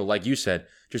natural, like you said,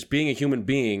 just being a human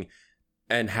being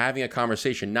and having a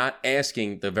conversation, not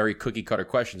asking the very cookie cutter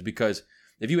questions. Because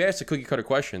if you ask the cookie cutter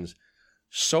questions,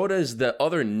 so does the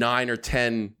other 9 or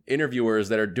 10 interviewers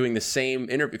that are doing the same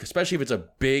interview, especially if it's a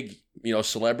big,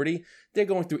 celebrity. They're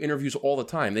going through interviews all the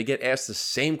time. They get asked the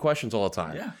same questions all the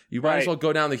time. Yeah. You might as well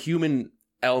go down the human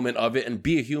element of it and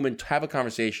be a human, have a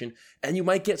conversation, and you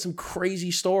might get some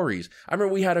crazy stories. I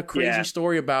remember we had a crazy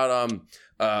story about,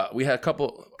 we had a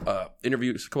couple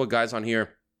interviews, a couple of guys on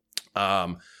here,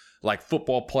 like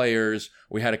football players.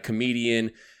 We had a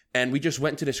comedian, and we just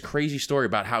went into this crazy story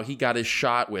about how he got his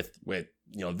shot with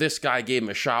this guy gave him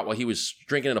a shot while he was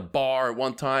drinking at a bar at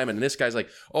one time. And this guy's like,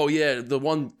 oh, yeah, the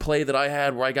one play that I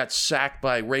had where I got sacked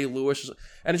by Ray Lewis.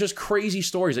 And it's just crazy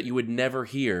stories that you would never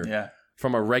hear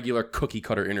from a regular cookie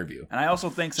cutter interview. And I also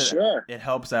think that it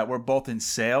helps that we're both in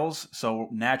sales. So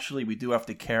naturally, we do have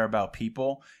to care about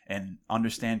people and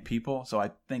understand people. So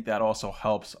I think that also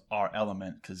helps our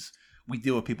element because we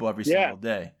deal with people every single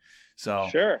day. So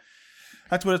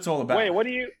that's what it's all about. Wait,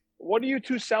 what are you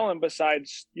two selling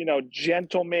besides,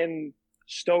 gentlemen,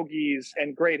 stogies,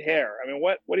 and great hair? I mean,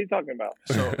 what are you talking about?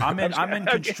 So I'm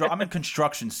in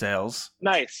construction sales.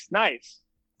 Nice.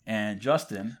 And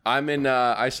Justin,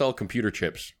 I sell computer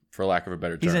chips, for lack of a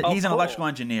better term. He's an electrical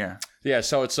engineer. Yeah,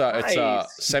 so it's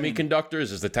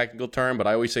semiconductors is the technical term, but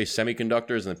I always say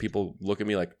semiconductors, and then people look at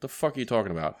me like, "The fuck are you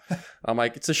talking about?" I'm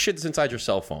like, "It's the shit that's inside your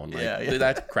cell phone." Like,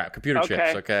 that's crap. Computer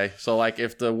chips, okay? So like,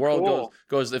 if the world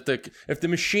goes, if the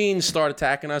machines start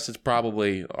attacking us, it's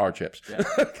probably our chips. Yeah.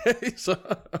 Okay, so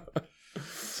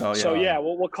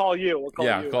we'll call you. We'll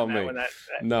call you. Call me.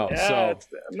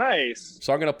 Nice.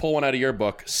 So I'm gonna pull one out of your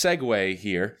book. Segue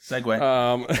here. Nice.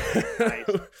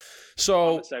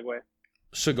 So segue.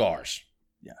 Cigars.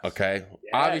 Yes. Okay.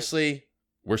 Yes. Obviously,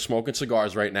 we're smoking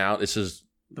cigars right now. This is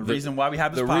the reason why we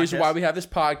have this podcast. The reason why we have this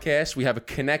podcast. We have a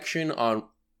connection on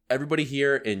everybody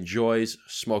here enjoys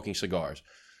smoking cigars.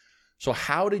 So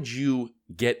how did you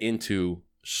get into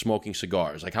smoking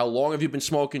cigars? Like, how long have you been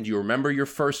smoking? Do you remember your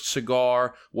first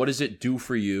cigar? What does it do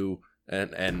for you?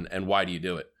 And why do you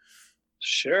do it?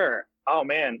 Sure. Oh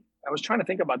man, I was trying to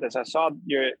think about this. I saw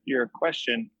your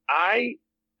question.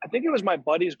 I think it was my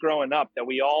buddies growing up that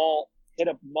we all hit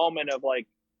a moment of like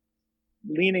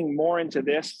leaning more into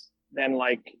this than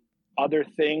like other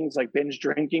things like binge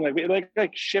drinking. Like we like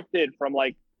shifted from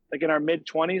like in our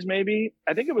mid-20s maybe.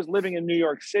 I think it was living in New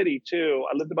York City too.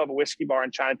 I lived above a whiskey bar in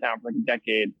Chinatown for like a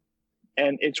decade.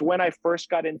 And it's when I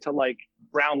first got into like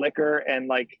brown liquor and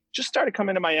like just started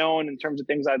coming to my own in terms of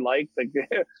things I liked, like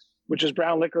which is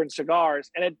brown liquor and cigars.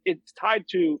 And it's tied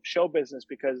to show business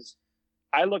because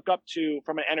I look up to,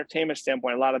 from an entertainment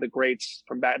standpoint, a lot of the greats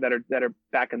from back that are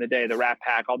back in the day, the Rat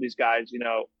Pack, all these guys,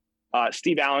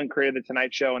 Steve Allen created the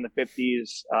Tonight Show in the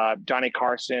 50s, Johnny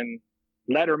Carson,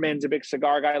 Letterman's a big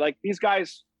cigar guy. Like these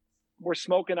guys were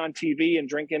smoking on TV and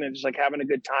drinking and just like having a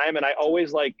good time. And I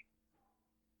always like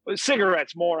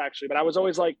cigarettes more actually, but I was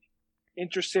always like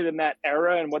interested in that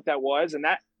era and what that was. And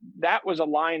that was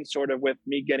aligned sort of with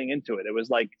me getting into it. It was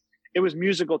like, it was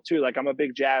musical too. Like I'm a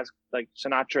big jazz, like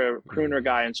Sinatra crooner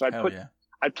guy. And so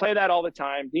I'd play that all the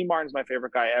time. Dean Martin's my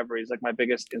favorite guy ever. He's like my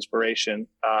biggest inspiration,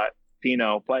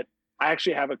 Dino. But I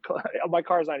actually have my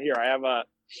car's not here. I have a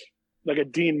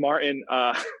Dean Martin,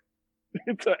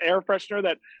 it's an air freshener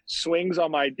that swings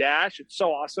on my dash. It's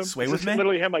so awesome. Sway with me?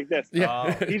 Literally him like this.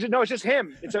 Yeah. It's just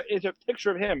him. It's a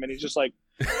picture of him. And he's just like,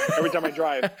 every time I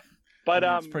drive. But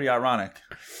it's pretty ironic.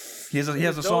 He has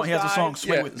a song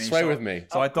 "Sway with Me." Sway with me.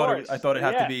 So I thought it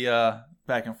had to be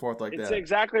back and forth like that. It's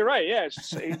exactly right. Yeah,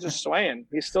 he's just swaying.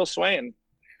 He's still swaying.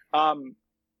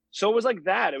 So it was like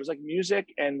that. It was like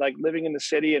music and like living in the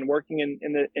city and working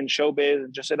in showbiz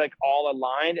and just like all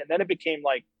aligned. And then it became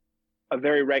like a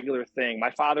very regular thing.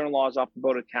 My father-in-law is off the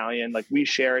boat Italian. Like we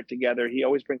share it together. He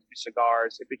always brings me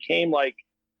cigars. It became like.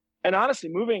 And honestly,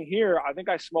 moving here, I think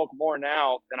I smoke more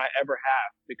now than I ever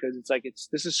have because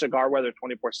this is cigar weather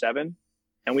 24/7.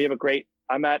 And we have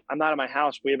I'm not at my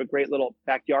house. We have a great little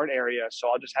backyard area. So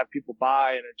I'll just have people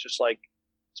by and it's just like,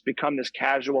 it's become this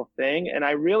casual thing. And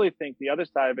I really think the other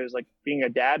side of it is like being a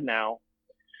dad now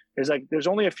is like, there's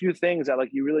only a few things that like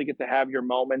you really get to have your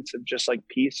moments of just like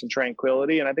peace and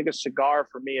tranquility. And I think a cigar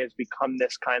for me has become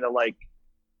this kind of like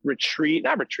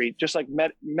just like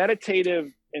meditative,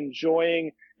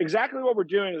 enjoying. Exactly what we're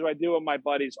doing is what I do with my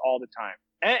buddies all the time,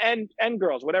 and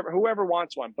girls, whoever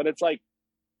wants one. But it's like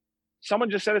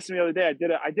someone just said this to me the other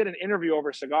day. I did an interview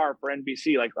over a cigar for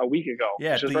NBC like a week ago.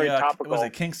 Yeah, which was very topical. Was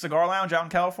it King Cigar Lounge out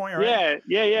in California? Right?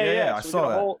 Yeah. I saw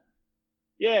that.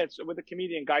 It's with the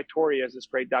comedian Guy Torry. He has this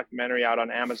great documentary out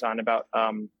on Amazon about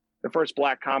the first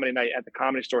black comedy night at the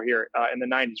Comedy Store here in the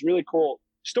 90s. Really cool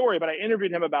story, but I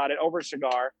interviewed him about it over a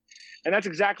cigar. And that's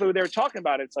exactly what they were talking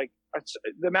about. It's like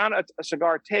the amount a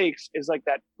cigar takes is like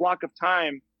that block of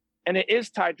time. And it is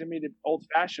tied to me to old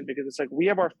fashioned, because it's like we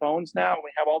have our phones now and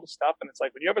we have all the stuff. And it's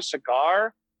like when you have a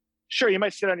cigar, sure, you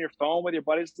might sit on your phone with your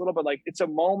buddies a little, but like it's a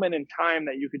moment in time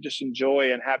that you could just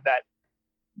enjoy and have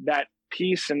that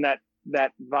peace and that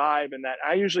vibe. And that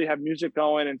I usually have music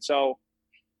going. And so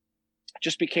it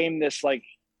just became this like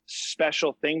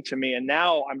special thing to me. And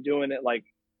now I'm doing it like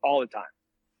all the time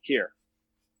here.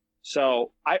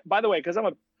 So by the way, because I'm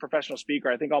a professional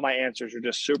speaker, I think all my answers are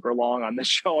just super long on this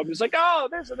show. I'm just like, oh,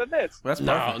 this and then this. Well, that's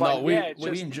perfect. No,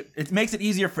 it makes it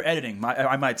easier for editing.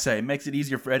 I might say it makes it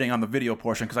easier for editing on the video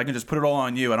portion, because I can just put it all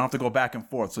on you. I don't have to go back and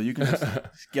forth, so you can just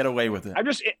get away with it.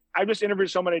 I've just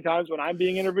interviewed so many times. When I'm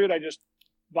being interviewed, I just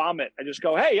vomit. I just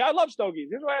go, hey, I love Stogies.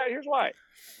 Here's why.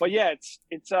 But yeah,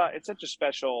 it's such a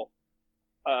special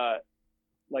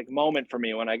like moment for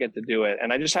me when I get to do it.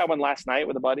 And I just had one last night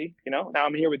with a buddy. Now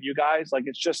I'm here with you guys. Like,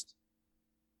 it's just,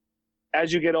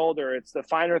 as you get older, it's the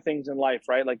finer things in life,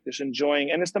 right? Like just enjoying,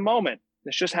 and it's the moment.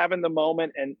 It's just having the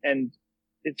moment, and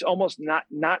it's almost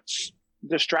not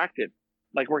distracted.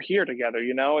 Like we're here together,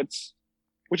 it's,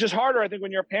 which is harder, I think,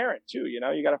 when you're a parent too. You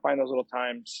got to find those little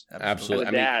times. Absolutely.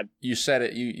 As a dad. You said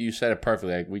it. You said it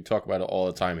perfectly. Like, we talk about it all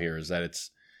the time here. Is that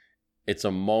it's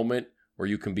a moment where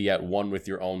you can be at one with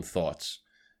your own thoughts.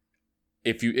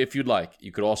 If you'd like,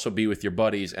 you could also be with your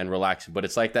buddies and relax. But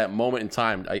it's like that moment in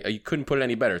time. You couldn't put it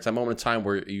any better. It's that moment in time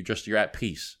where you're at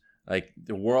peace. Like,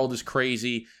 the world is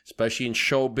crazy, especially in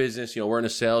show business. We're in the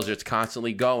sales. It's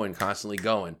constantly going.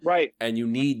 Right. And you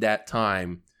need that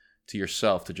time to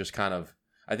yourself to just kind of,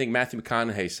 I think Matthew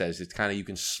McConaughey says it's kind of, you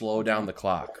can slow down the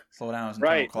clock. Slow down.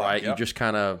 Right. Clock. Right. Yep. You just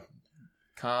kind of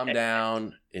calm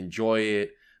down, enjoy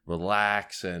it,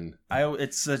 relax, and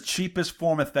it's the cheapest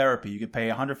form of therapy. You could pay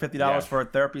 $150 for a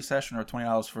therapy session, or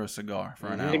 $20 for a cigar for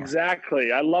an hour.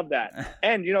 Exactly. I love that.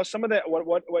 And some of the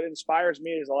what inspires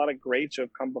me is a lot of greats who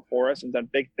have come before us and done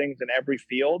big things in every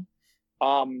field.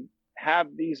 Have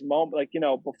these moments, like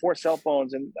before cell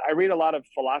phones. And I read a lot of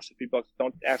philosophy books.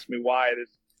 Don't ask me why. There's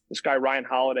this guy Ryan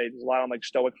Holiday does a lot on like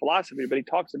Stoic philosophy, but he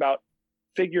talks about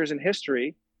figures in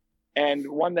history. And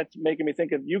one that's making me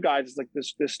think of you guys is like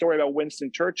this story about Winston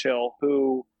Churchill,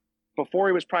 who, before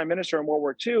he was prime minister in World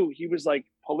War II, he was like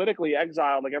politically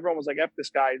exiled. Like, everyone was like, F this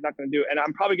guy, he's not going to do it. And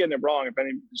I'm probably getting it wrong if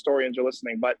any historians are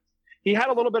listening, but he had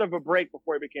a little bit of a break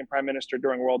before he became prime minister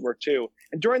during World War II.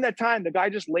 And during that time, the guy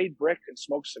just laid brick and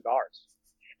smoked cigars.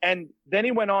 And then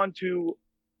he went on to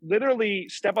literally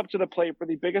step up to the plate for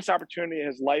the biggest opportunity in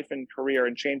his life and career,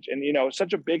 and change. And,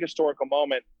 such a big historical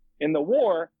moment in the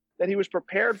war that he was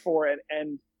prepared for it.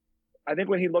 And I think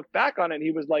when he looked back on it,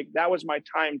 he was like, that was my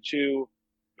time to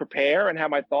prepare and have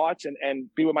my thoughts and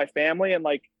be with my family. And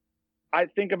like, I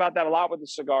think about that a lot with the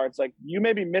cigar. It's like, you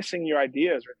may be missing your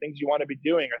ideas or things you want to be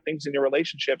doing or things in your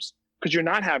relationships because you're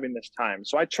not having this time.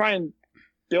 So I try and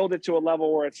build it to a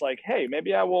level where it's like, hey,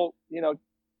 maybe I will,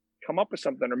 come up with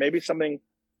something, or maybe something.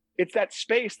 It's that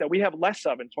space that we have less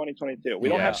of in 2022. We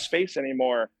don't have space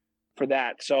anymore for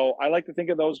that. So I like to think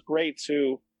of those greats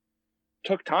who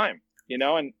took time,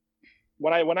 and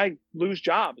when I lose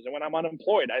jobs and when I'm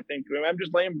unemployed, I think I'm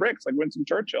just laying bricks like Winston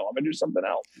Churchill. I'm gonna do something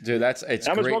else. Dude, I'm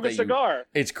gonna smoke a cigar.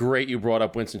 It's great you brought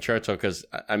up Winston Churchill, because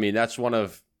I mean, that's one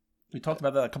of, we talked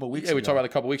about that a couple of weeks ago. Yeah, we talked about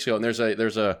it a couple of weeks ago, and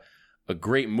there's a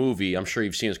great movie I'm sure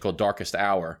you've seen. It's called Darkest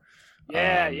Hour.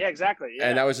 Yeah, exactly. Yeah.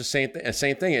 And that was the same thing. The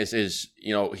same thing is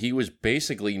he was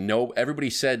basically everybody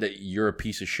said that you're a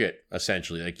piece of shit,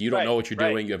 essentially. Like, you don't know what you're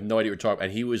doing. You have no idea what you're talking.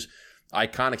 And he was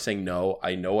iconic, saying, no,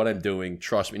 I know what I'm doing.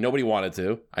 Trust me. Nobody wanted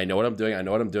to. I know what I'm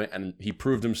doing. And he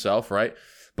proved himself, right?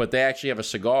 But they actually have a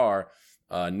cigar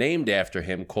named after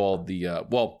him called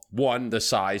the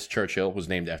size Churchill was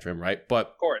named after him, right? But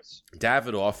of course,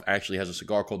 Davidoff actually has a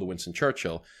cigar called the Winston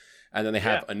Churchill. And then they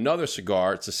have another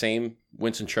cigar. It's the same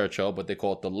Winston Churchill, but they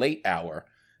call it the Late Hour.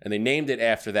 And they named it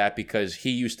after that because he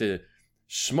used to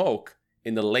smoke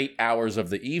in the late hours of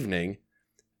the evening,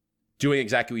 doing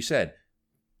exactly what he said.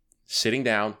 Sitting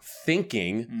down,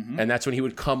 thinking, and that's when he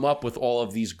would come up with all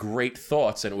of these great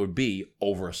thoughts, and it would be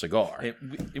over a cigar.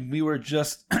 We were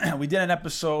just we did an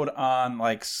episode on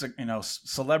like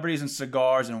celebrities and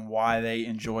cigars and why they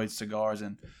enjoyed cigars,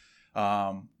 and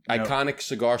iconic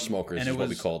cigar smokers is what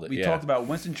we called it. We talked about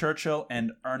Winston Churchill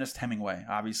and Ernest Hemingway,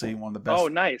 obviously one of the best. Oh,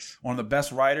 nice! One of the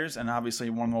best writers, and obviously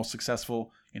one of the most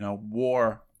successful,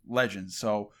 war legends.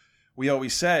 So we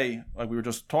always say, like we were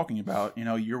just talking about,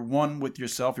 you're one with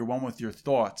yourself, you're one with your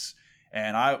thoughts.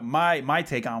 And my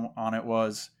take on it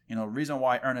was, You know, the reason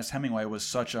why Ernest Hemingway was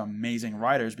such an amazing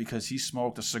writer is because he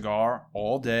smoked a cigar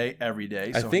all day, every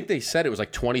day. I think they said it was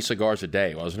like 20 cigars a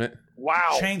day, wasn't it?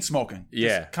 Wow. Chain smoking.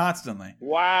 Yeah. Just constantly.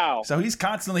 Wow. So he's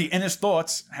constantly in his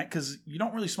thoughts because you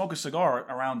don't really smoke a cigar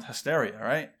around hysteria,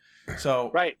 right?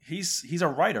 So right. He's a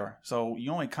writer. So you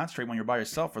only concentrate when you're by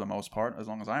yourself for the most part, as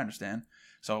long as I understand.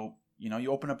 So, you know,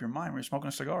 you open up your mind when you're smoking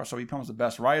a cigar. So he becomes the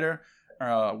best writer.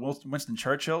 Winston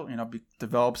Churchill, you know,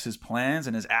 develops his plans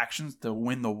and his actions to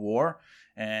win the war,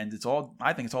 and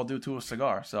I think it's all due to a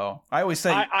cigar. So I always say,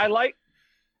 I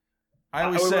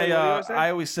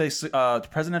always say,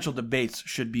 presidential debates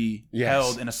should be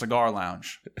held in a cigar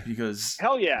lounge because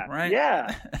hell yeah, right?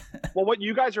 Yeah. Well, what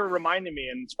you guys are reminding me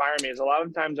and inspiring me is a lot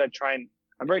of times I'm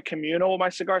very communal with my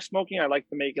cigar smoking. I like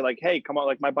to make it like, hey, come on,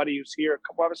 like my buddy who's here,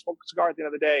 come have a smoke a cigar at the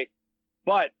end of the day,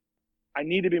 but I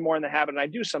need to be more in the habit, and I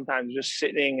do sometimes, just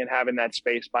sitting and having that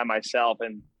space by myself.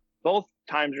 And both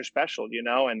times are special, you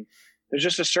know, and there's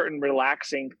just a certain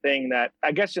relaxing thing that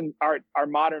I guess in our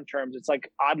modern terms, it's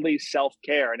like oddly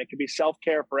self-care, and it can be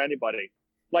self-care for anybody.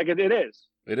 Like it is.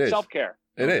 It is. Self-care.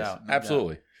 It is.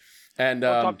 Absolutely. And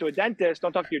don't talk to a dentist.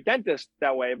 Don't talk to your dentist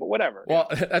that way, but whatever. Well,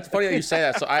 that's funny that you say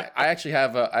that. So I actually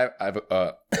have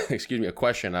a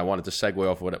question. I wanted to segue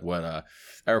off what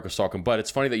Eric was talking, but it's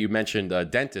funny that you mentioned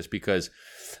dentist because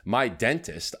my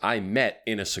dentist I met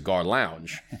in a cigar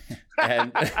lounge,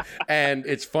 and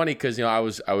it's funny because you know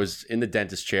I was in the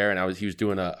dentist chair and he was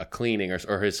doing a cleaning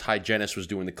or his hygienist was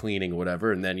doing the cleaning or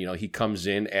whatever, and then you know he comes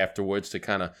in afterwards to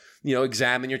kind of you know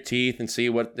examine your teeth and see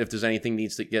if there's anything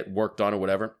needs to get worked on or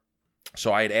whatever.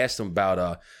 So I had asked him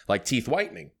about like teeth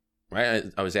whitening, right?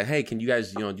 I was like, hey, can you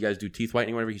guys do you guys do teeth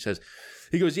whitening or whatever?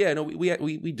 He goes, yeah, no,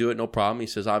 we do it, no problem. He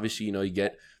says, obviously, you know, you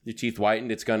get your teeth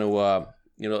whitened, it's going to,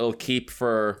 you know, it'll keep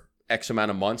for X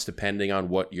amount of months, depending on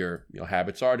what your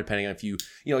habits are, depending on if you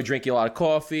drink a lot of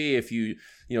coffee, if you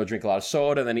drink a lot of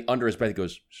soda. And then under his breath, he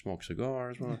goes, smoke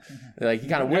cigars. Like he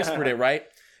kind of whispered it, right?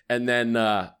 And then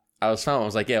I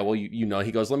was like, yeah, well, you know,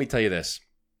 he goes, let me tell you this.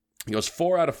 He goes,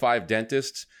 4 out of 5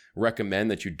 dentists recommend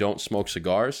that you don't smoke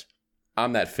cigars.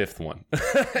 I'm that 5th one.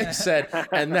 He said,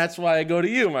 and that's why I go to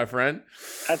you, my friend.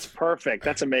 That's perfect.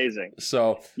 That's amazing.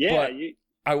 So yeah,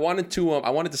 I wanted to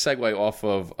segue off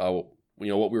of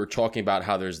what we were talking about,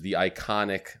 how there's the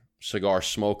iconic cigar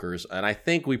smokers, and I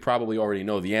think we probably already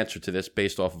know the answer to this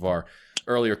based off of our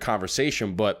earlier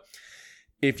conversation. But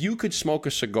if you could smoke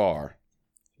a cigar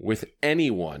with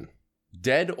anyone,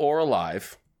 dead or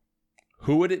alive,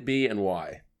 who would it be and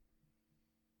why?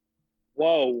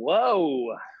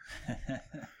 Whoa.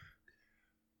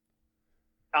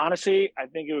 Honestly, I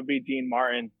think it would be Dean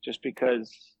Martin, just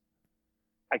because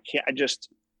I just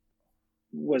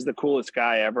was the coolest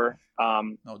guy ever.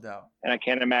 No doubt. And I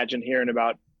can't imagine hearing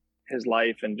about his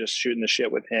life and just shooting the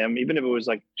shit with him. Even if it was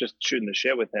like just shooting the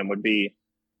shit with him would be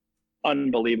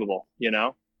unbelievable, you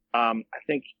know? I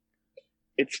think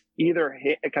it's either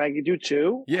can I do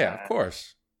 2? Yeah, of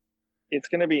course. It's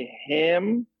going to be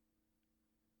him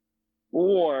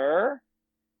or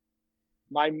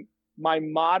my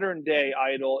modern day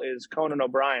idol is Conan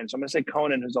O'Brien. So I'm going to say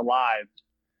Conan, who's alive,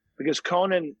 because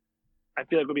Conan, I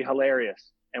feel like would be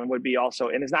hilarious and would be also,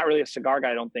 and he's not really a cigar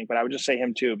guy, I don't think, but I would just say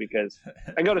him too, because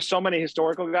I go to so many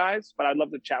historical guys, but I'd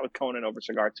love to chat with Conan over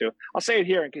cigar too. I'll say it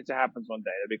here in case it happens one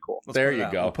day. That'd be cool. There you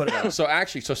go. We'll put it out.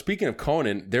 So speaking of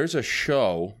Conan, there's a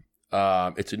show.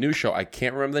 It's a new show. I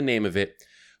can't remember the name of it,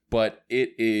 but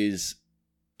it is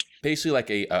basically like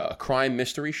a crime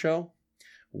mystery show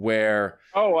where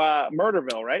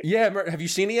Murderville, right? Yeah, have you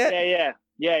seen it yet?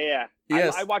 Yeah.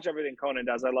 Yes. I watch everything Conan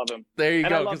does. I love him. There you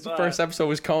go. Because the first episode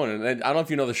was Conan, and I don't know if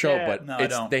you know the show, but no, I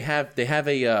don't. They have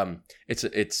a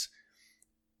it's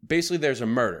basically there's a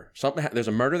murder. There's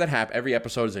a murder that happens. Every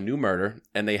episode is a new murder,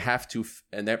 and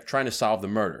they're trying to solve the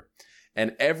murder,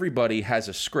 and everybody has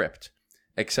a script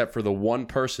except for the one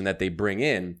person that they bring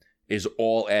in is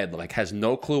all ad, like has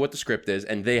no clue what the script is,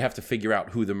 and they have to figure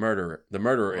out who the murderer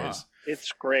is.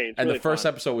 It's great. It's and really the first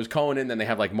episode was Conan, then they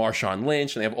have like Marshawn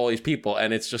Lynch, and they have all these people,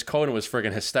 and it's just Conan was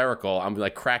friggin' hysterical. I'm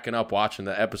like cracking up watching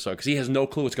the episode because he has no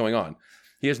clue what's going on.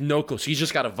 He has no clue. So he's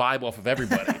just got a vibe off of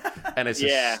everybody, and it's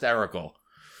hysterical.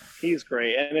 He's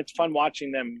great, and it's fun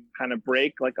watching them kind of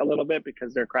break like a little bit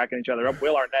because they're cracking each other up.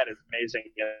 Will Arnett is amazing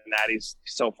in that. He's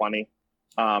so funny.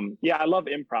 I love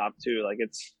improv too. Like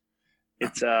it's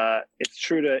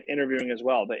true to interviewing as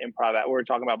well. The improv that we were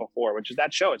talking about before, which is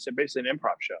that show. It's basically an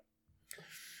improv show.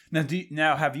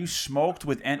 Now, have you smoked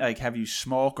with have you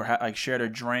smoked or shared a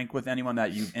drink with anyone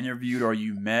that you've interviewed or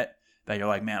you met that you're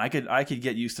like, man, I could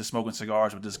get used to smoking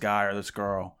cigars with this guy or this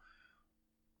girl?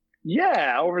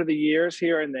 Yeah, over the years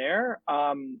here and there.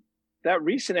 that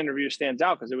recent interview stands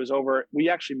out because it was over. We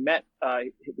actually met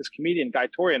this comedian Guy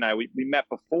Torrey and I. We met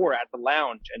before at the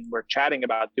lounge, and we're chatting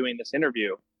about doing this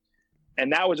interview.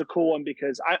 And that was a cool one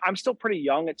because I'm still pretty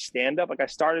young at stand up. Like I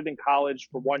started in college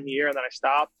for 1 year, and then I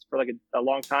stopped for like a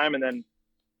long time, and then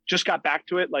just got back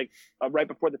to it like right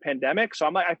before the pandemic. So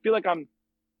I feel like I'm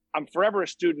forever a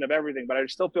student of everything, but I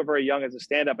still feel very young as a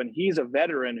stand up. And he's a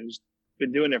veteran who's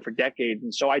been doing it for decades.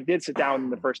 And so I did sit down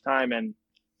the first time and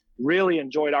really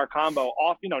enjoyed our combo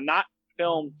off, not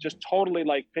filmed, just totally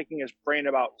like picking his brain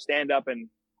about stand up and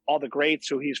all the greats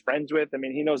who he's friends with. I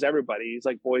mean, he knows everybody. He's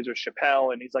like boys with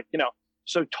Chappelle, and he's like,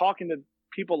 so talking to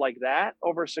people like that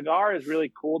over a cigar is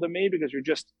really cool to me because you're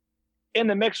just in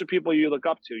the mix of people you look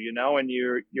up to, and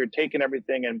you're taking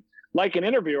everything. And like an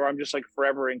interviewer, I'm just like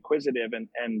forever inquisitive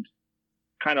and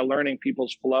kind of learning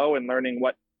people's flow and learning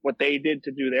what they did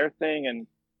to do their thing. And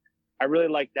I really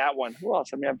like that one. Who else?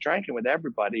 I mean, I'm drinking with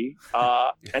everybody,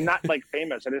 and not like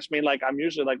famous. I just mean like I'm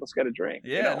usually like, let's get a drink.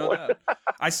 Yeah, no doubt.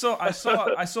 I saw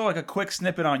like a quick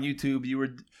snippet on YouTube.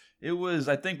 It was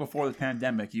I think before the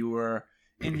pandemic. You were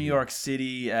in New York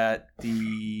City at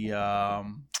the.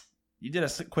 You did a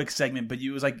quick segment, but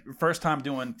you was like first time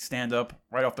doing stand up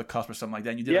right off the cusp or something like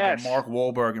that. And you did like a Mark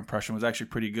Wahlberg impression. It was actually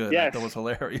pretty good. Yes. That was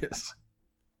hilarious.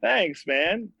 Thanks,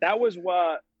 man. That was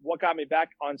what got me back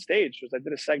on stage. Was I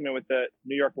did a segment with the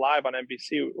New York Live on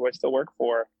NBC, who I still work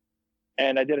for,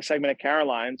 and I did a segment at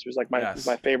Caroline's, which was like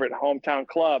my favorite hometown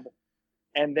club,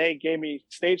 and they gave me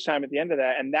stage time at the end of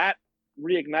that, and that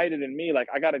reignited in me like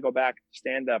I got to go back to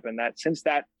stand up, and that since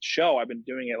that show I've been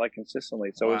doing it like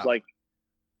consistently. So It was like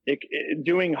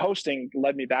doing hosting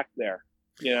led me back there.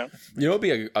 It'd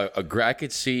be a great. I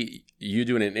could see you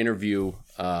doing an interview.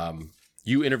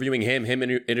 You interviewing him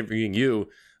interviewing you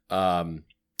on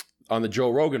the Joe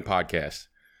Rogan podcast.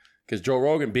 Because Joe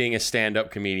Rogan being a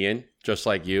stand-up comedian, just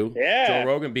like you. Yeah. Joe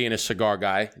Rogan being a cigar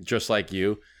guy, just like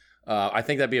you. I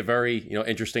think that'd be a very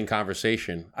interesting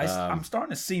conversation. I'm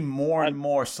starting to see more and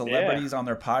more celebrities on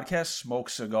their podcasts smoke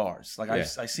cigars. Like I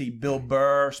see Bill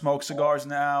Burr smoke cigars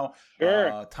now.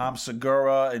 Sure. Tom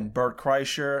Segura and Bert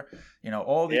Kreischer.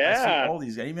 All these. I see all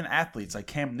these guys, even athletes like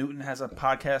Cam Newton has a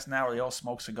podcast now where they all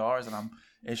smoke cigars, and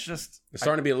it's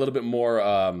starting to be a little bit more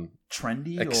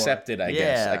trendy, accepted. I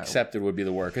guess accepted would be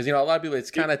the word, because a lot of people,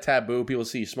 it's kind of taboo. People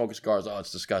see you smoking cigars, oh,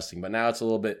 it's disgusting, but now it's a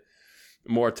little bit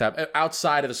more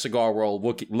outside of the cigar world,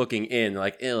 looking in,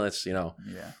 like, let's.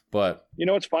 But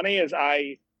what's funny is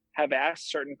I have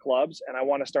asked certain clubs, and I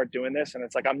want to start doing this, and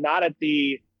it's like I'm not at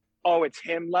the it's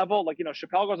him level. Like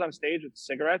Chappelle goes on stage with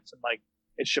cigarettes, and like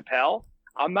it's Chappelle.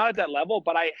 I'm not at that level,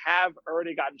 but I have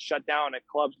already gotten shut down at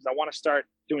clubs because I want to start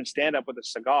doing stand up with a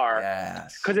cigar.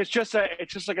 Yes. Because it's just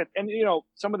like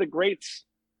some of the greats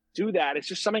do that. It's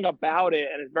just something about it,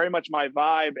 and it's very much my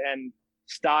vibe and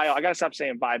style. I gotta stop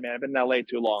saying vibe, man. I've been in LA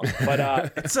too long, but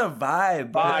it's a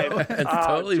vibe. It's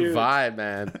totally vibe,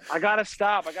 man. I gotta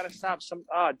stop. Some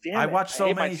damn. I watch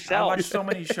so many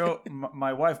shows.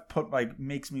 My wife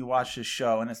makes me watch this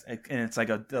show, and it's like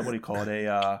a what do you call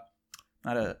it?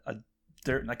 Not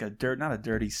a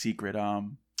dirty secret.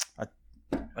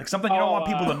 Like something you don't want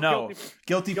people to know.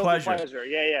 Guilty pleasure.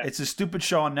 Yeah. It's a stupid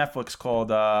show on Netflix called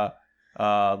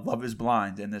Love Is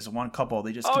Blind, and there's one couple.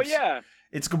 They just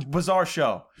it's a bizarre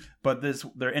show, but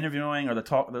they're interviewing or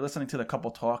they're listening to the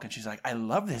couple talk, and she's like, "I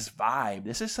love this vibe.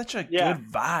 This is such a good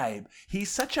vibe.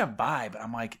 He's such a vibe." And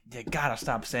I'm like, "You gotta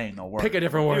stop saying the word. Pick a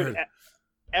different word."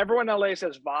 Everyone in LA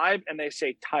says vibe, and they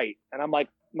say tight, and I'm like,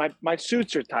 my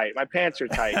suits are tight, my pants are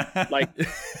tight. Like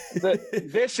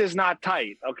this is not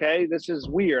tight. Okay, this is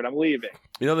weird. I'm leaving.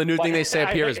 The new thing they say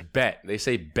up here is bet. They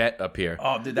say bet up here.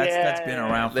 Oh, dude, that's been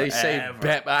around forever. They say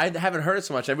bet. I haven't heard it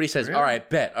so much. Everybody says, really? All right,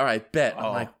 bet.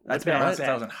 I'm like, that's been around since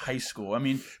I was in high school. I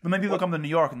mean, when people come to New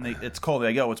York and it's cold,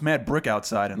 they go, it's mad brick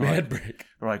outside. And mad brick.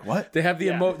 We're like, what? They have the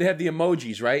they have the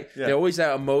emojis, right? Yeah. They always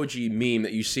that emoji meme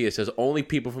that you see. It says only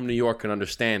people from New York can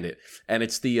understand it, and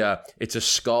it's it's a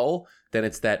skull. Then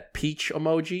it's that peach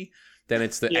emoji. Then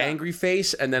it's the angry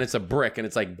face, and then it's a brick, and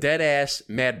it's like dead ass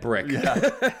mad brick. Yeah.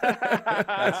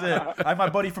 That's it. I have my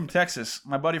buddy from Texas.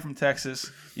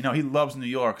 He loves New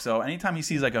York. So anytime he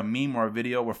sees like a meme or a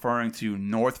video referring to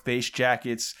North Face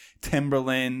jackets,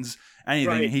 Timberlands,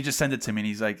 anything, he just sends it to me, and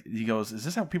he goes, "Is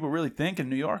this how people really think in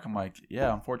New York?" I'm like,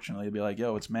 "Yeah, unfortunately." He'll be like,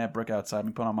 "Yo, it's mad brick outside. Let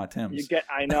me put on my Timbs."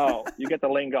 I know. You get the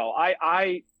lingo.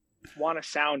 I want to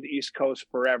sound East Coast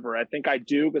forever. I think I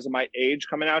do because of my age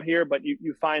coming out here, but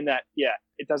you find that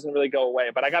it doesn't really go away.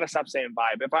 But I got to stop saying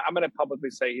vibe. If I'm going to publicly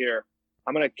say here,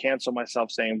 I'm going to cancel myself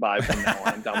saying vibe from now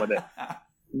on. I'm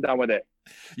done with it.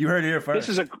 You heard it here first.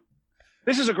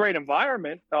 This is a great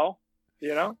environment, though.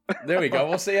 You know? There we go.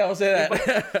 We'll say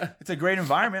that. It's a great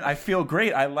environment. I feel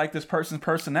great. I like this person's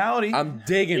personality. I'm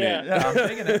digging it. Yeah, I'm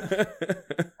digging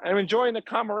it. I'm enjoying the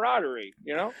camaraderie,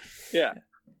 you know? Yeah.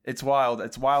 It's wild.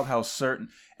 It's wild how certain,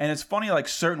 and it's funny, like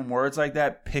certain words like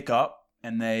that pick up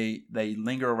and they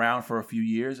linger around for a few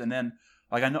years, and then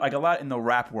like I know like a lot in the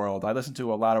rap world. I listen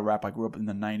to a lot of rap. I grew up in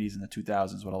the 90s and the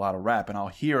 2000s with a lot of rap, and I'll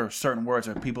hear certain words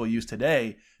that people use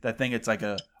today that think it's like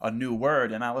a new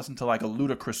word, and I listen to like a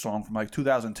Ludacris song from like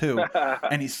 2002,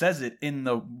 and he says it in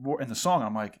the song.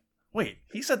 I'm like, wait,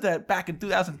 he said that back in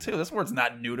 2002. This word's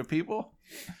not new to people.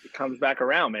 It comes back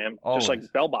around, man. Always. Just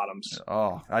like bell bottoms.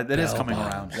 That is coming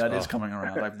around. That is coming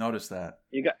around. I've noticed that.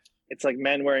 It's like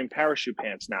men wearing parachute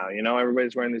pants now. You know,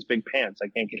 everybody's wearing these big pants. I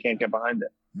can't get behind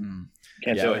it.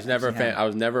 Can't do I it. was never a fan. I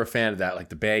was never a fan of that, like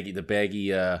the baggy,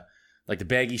 like the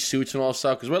baggy suits and all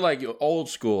stuff. Because we're like old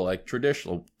school, like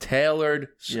traditional, tailored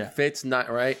fits.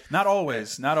 Not right. Not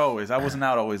always. I was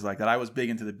not always like that. I was big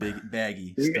into the big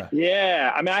baggy stuff.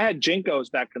 Yeah, I mean, I had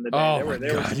Jinkos back in the day. Oh my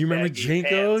god, you remember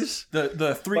Jinkos?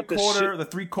 The three quarter,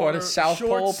 or the South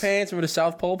Pole pants. Remember the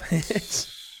South Pole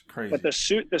pants? Crazy. But the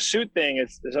suit thing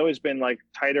has always been like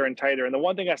tighter and tighter. And the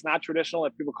one thing that's not traditional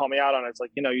that people call me out on, it's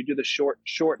like, you know, you do the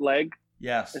short leg.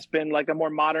 Yes. It's been like a more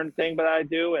modern thing that I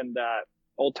do, and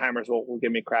old timers will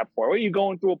give me crap for. What, are you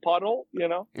going through a puddle? You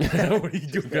know? What are you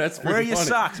doing? That's where are your funny.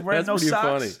 socks? Wearing no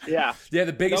socks? Funny. Yeah. Yeah.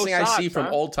 The biggest thing I see from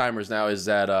huh? old timers now is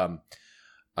that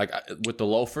like with the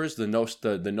loafers, the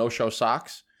no show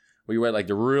socks, where you wear like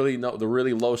the really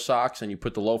low socks and you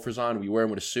put the loafers on, and you wear them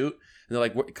with a suit. And they're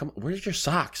like, where's your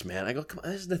socks, man? I go, come on,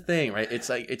 this is the thing, right? It's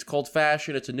like, it's cold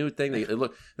fashion. It's a new thing. They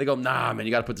go, nah, man,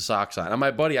 you got to put the socks on. And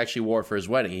my buddy actually wore it for his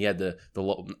wedding. He had the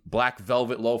black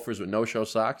velvet loafers with no-show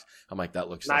socks. I'm like, that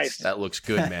looks nice. That looks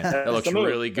good, man. That looks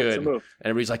really good. And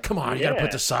everybody's like, come on, you got to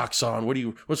put the socks on.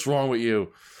 What's wrong with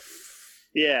you?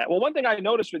 Yeah. Well, one thing I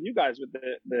noticed with you guys with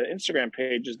the Instagram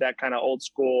page is that kind of old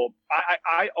school.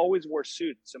 I always wore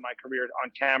suits in my career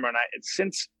on camera, and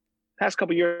since past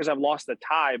couple of years I've lost the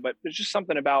tie, but there's just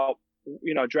something about,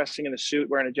 you know, dressing in a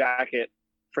suit, wearing a jacket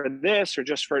for this, or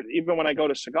just for even when I go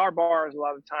to cigar bars, a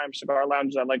lot of times cigar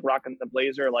lounges, I like rocking the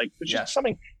blazer. Like it's just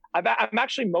something I'm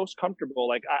actually most comfortable.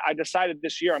 Like I decided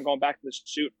this year I'm going back to the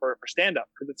suit for stand up,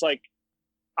 because it's like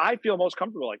I feel most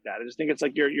comfortable like that. I just think it's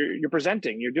like you're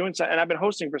presenting, you're doing something, and I've been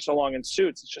hosting for so long in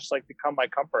suits. It's just like become my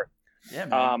comfort. Yeah,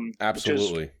 man.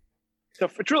 Absolutely. So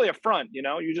it's really a front, you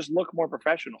know. You just look more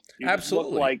professional. You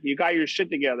Absolutely, look like you got your shit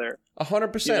together.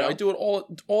 100%. I do it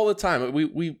all the time.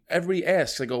 Everybody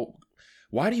asks. I go,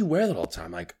 why do you wear that all the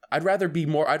time? Like, I'd rather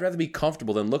be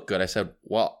comfortable than look good. I said,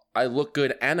 well, I look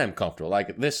good and I'm comfortable.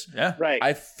 Like this, right.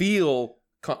 I feel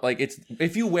like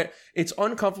it's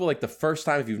uncomfortable. Like the first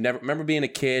time, if you've never remember being a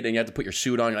kid and you have to put your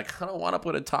suit on, you're like, I don't want to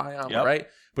put a tie on, right?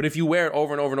 But if you wear it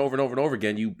over and over and over and over and over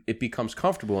again, it becomes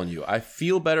comfortable in you. I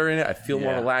feel better in it. I feel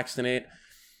more relaxed in it.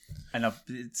 I know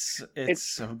it's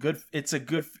a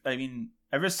good. I mean,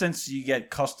 ever since you get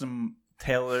custom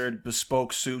tailored,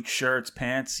 bespoke suits, shirts,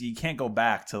 pants, you can't go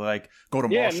back to like go to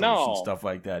Marshalls and stuff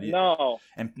like that. No,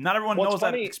 and not everyone knows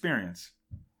that experience.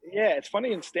 Yeah, it's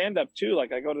funny in stand up too.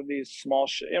 Like I go to these small,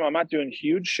 I'm not doing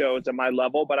huge shows at my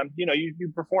level, but I'm,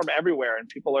 you perform everywhere, and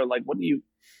people are like, "What do you?"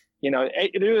 They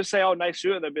either say, "Oh, nice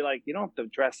suit," or they'll be like, "You don't have to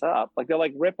dress up." Like they'll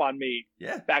like rip on me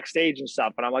backstage and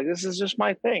stuff, and I'm like, "This is just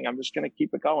my thing. I'm just gonna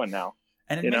keep it going now."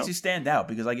 And it makes you stand out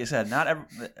because, like I said,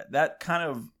 that kind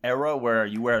of era where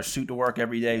you wear a suit to work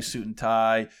every day, suit and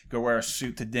tie, go wear a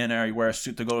suit to dinner, you wear a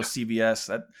suit to go to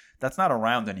CVS. That's not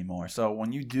around anymore. So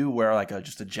when you do wear like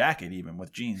just a jacket, even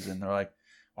with jeans, and they're like,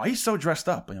 "Why are you so dressed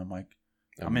up?" And I'm like,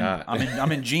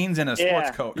 I'm in jeans and a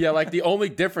sports coat. Yeah, like the only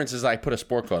difference is I put a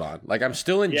sport coat on. Like I'm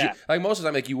still in like most of the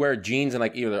time, like you wear jeans and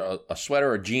like either a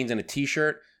sweater or jeans and a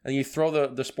t-shirt, and you throw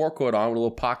the sport coat on with a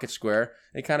little pocket square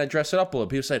and kind of dress it up a little.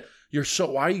 People said,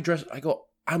 why are you dressed? I go,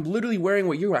 I'm literally wearing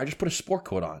what you wear. I just put a sport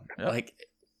coat on. Yep. Like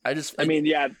it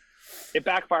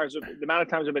backfires. The amount of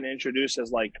times I've been introduced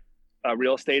as like a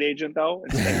real estate agent, though.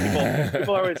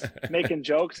 People are always making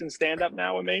jokes and stand up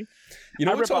now with me. You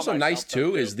know what's also nice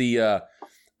too is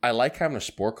I like having a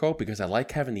sport coat because I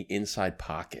like having the inside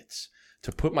pockets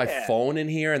to put my phone in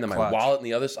here and then my wallet in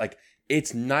the other. Like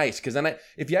it's nice because then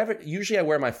usually I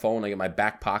wear my phone like in my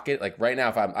back pocket. Like right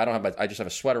now, I just have a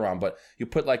sweater on, but you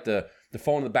put like the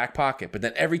phone in the back pocket. But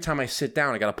then every time I sit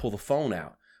down, I got to pull the phone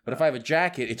out. But if I have a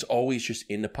jacket, it's always just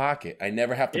in the pocket. I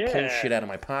never have to pull shit out of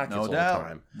my pockets all the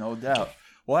time. No doubt.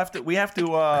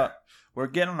 We're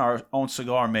getting our own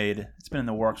cigar made. It's been in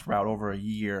the works for about over a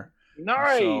year.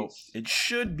 Nice. So it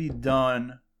should be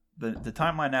done. The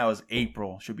timeline now is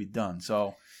April. Should be done.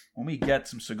 So when we get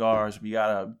some cigars, we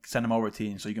gotta send them over to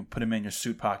you so you can put them in your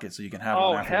suit pocket so you can have them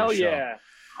Oh, after hell the show. yeah.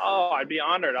 Oh, I'd be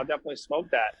honored. I'll definitely smoke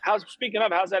that. Speaking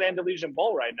of, how's that Andalusian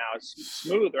Bowl right now? It's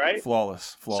smooth, right?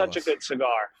 Flawless. Such a good cigar.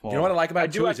 You know what I like about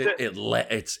it too I is do have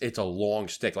it's a long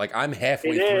stick. Like I'm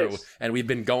halfway It through is. and we've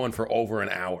been going for over an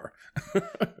hour.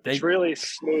 It's really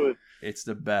smooth. It's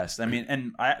the best. I mean,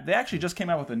 and they actually just came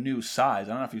out with a new size.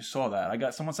 I don't know if you saw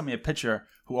that. Someone sent me a picture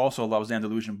who also loves the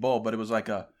Andalusian Bull, but it was like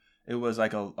a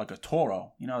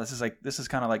Toro. You know, this is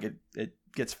kind of like it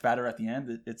gets fatter at the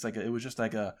end. It was just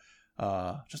like a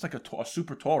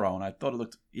super Toro, and I thought it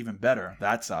looked even better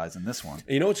that size than this one.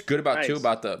 You know what's good about too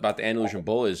about the Andalusian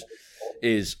Bull is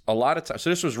a lot of times.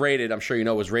 So this was rated. I'm sure you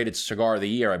know, it was rated Cigar of the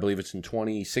Year. I believe it's in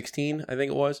 2016. I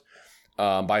think it was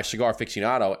by a Cigar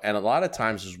Aficionado, and a lot of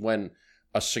times is when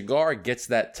a cigar gets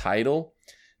that title,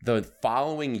 the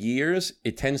following years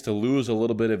it tends to lose a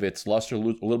little bit of its luster,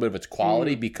 lose a little bit of its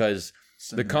quality because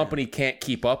the company can't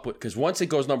keep up with. Because once it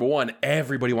goes number one,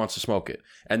 everybody wants to smoke it,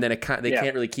 and then they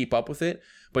can't really keep up with it.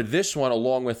 But this one,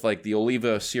 along with like the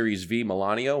Oliva Series V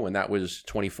Milanio, when that was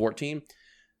 2014,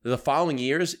 the following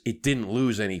years it didn't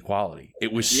lose any quality.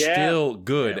 It was still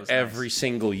good every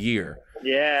single year.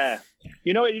 Yeah.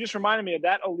 You know what? You just reminded me of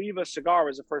that Oliva cigar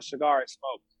was the first cigar I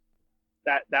smoked.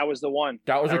 That was the one.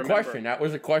 That was a question. That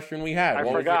was a question we had. I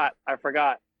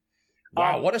forgot.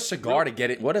 Wow, what a cigar to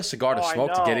get it! What a cigar to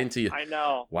smoke to get into. I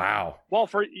know. Wow. Well,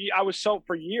 for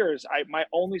years, my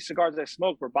only cigars I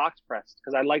smoked were box pressed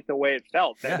because I liked the way it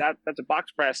felt. Yeah. That's a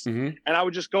box press, and I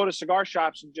would just go to cigar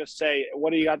shops and just say,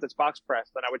 "What do you got that's box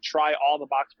pressed?" And I would try all the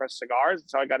box pressed cigars.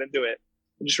 That's how I got into it.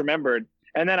 I just remembered,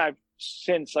 and then I've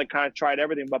since like kind of tried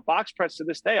everything. But box pressed to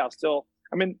this day, I'll still.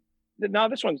 I mean, no,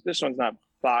 this one's not.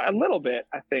 A little bit,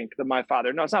 I think. My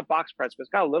father. No, it's not box pressed, but it's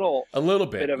got a little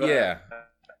bit of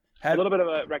a little bit of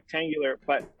a rectangular.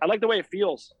 But I like the way it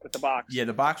feels with the box. Yeah,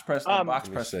 the box press.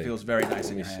 Feels very nice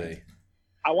in your hand.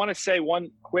 I want to say one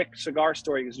quick cigar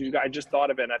story because I just thought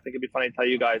of it. And I think it'd be funny to tell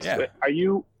you guys. Yeah.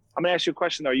 I'm gonna ask you a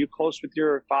question. Are you close with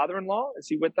your father-in-law? Is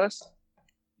he with us?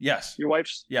 Yes. Your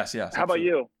wife's. Yes. How about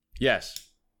you? Yes.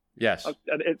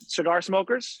 Cigar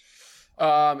smokers.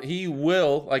 He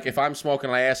will, like if I'm smoking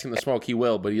and I ask him to smoke, he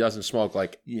will, but he doesn't smoke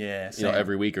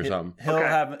every week or something. He'll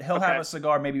have a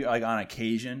cigar maybe like on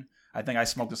occasion. I think I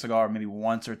smoked a cigar maybe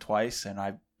once or twice, and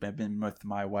I've been with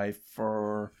my wife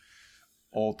for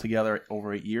altogether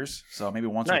over 8 years. So maybe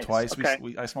once or twice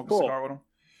I smoked a cigar with him.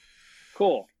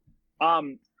 Cool.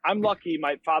 I'm lucky.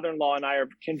 My father-in-law and I are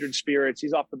kindred spirits.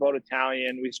 He's off the boat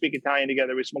Italian. We speak Italian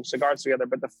together. We smoke cigars together.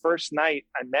 But the first night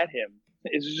I met him,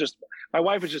 it's just my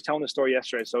wife was just telling the story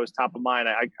yesterday, so it's top of mind.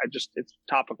 It's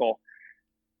topical.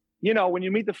 You know, when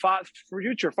you meet the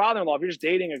future father-in-law, if you're just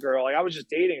dating a girl, like I was just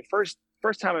dating first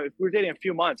time we were dating a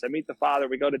few months. I meet the father,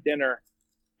 we go to dinner,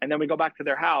 and then we go back to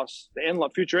their house, the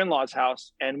future in-laws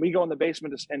house, and we go in the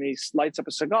basement and he lights up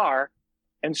a cigar.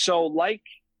 And so like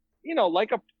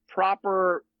a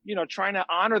proper, trying to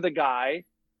honor the guy,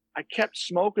 I kept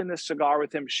smoking this cigar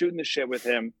with him, shooting the shit with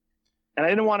him. And I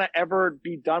didn't want to ever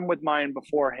be done with mine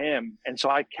before him. And so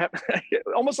I kept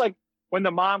almost like when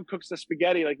the mom cooks the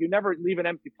spaghetti, like you never leave an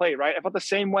empty plate, right? I felt the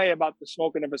same way about the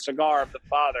smoking of a cigar of the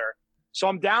father. So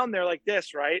I'm down there like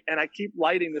this, right? And I keep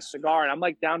lighting the cigar and I'm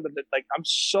like down to I'm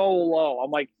so low.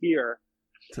 I'm like here.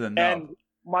 To the nub. And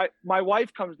my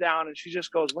wife comes down and she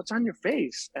just goes, "What's on your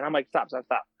face?" And I'm like, stop.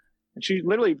 And she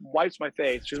literally wipes my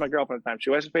face. She's my girlfriend at the time. She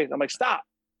wipes her face. I'm like, stop.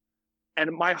 And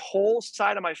my whole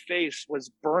side of my face was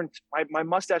burnt. My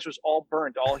mustache was all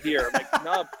burnt, all here, like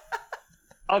nub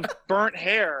of burnt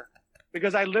hair,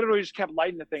 because I literally just kept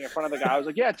lighting the thing in front of the guy. I was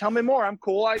like, "Yeah, tell me more. I'm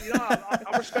cool.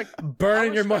 I'll respect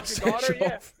burning your mustache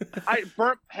off." Yeah. I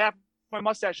burnt half my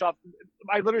mustache off.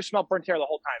 I literally smelled burnt hair the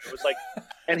whole time. It was like,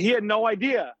 and he had no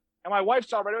idea. And my wife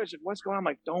saw it right away. She said, "What's going on?" I'm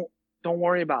like, "Don't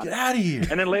worry about it. Get out of here."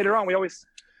 And then later on, we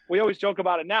always joke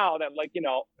about it now that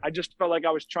I just felt like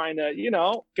I was trying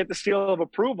to, get the seal of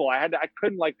approval. I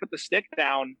couldn't put the stick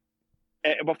down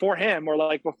before him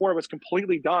or before it was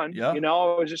completely done. Yeah.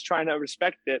 I was just trying to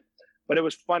respect it, but it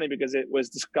was funny because it was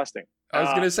disgusting. I was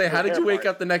going to say, how did you wake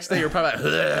up the next day? You're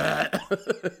probably like,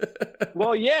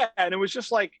 well, yeah. And it was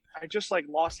just I just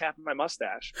lost half of my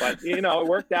mustache, but it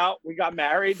worked out. We got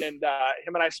married and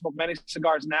him and I smoke many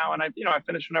cigars now. And I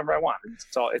finish whenever I want.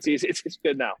 So it's easy. It's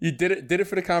good now. You did it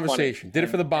for the conversation. Funny. Did it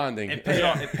for the bonding. It paid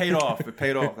off. It paid off. It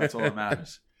paid off. That's all that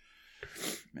matters.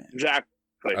 Man.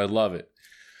 Exactly. I love it.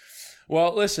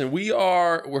 Well, listen,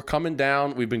 we're coming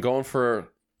down. We've been going for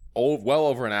well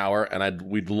over an hour, and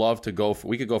we'd love to go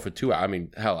we could go for 2 hours. I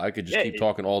mean, hell, I could just keep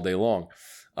talking all day long.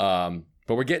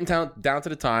 But we're getting down to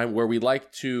the time where we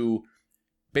like to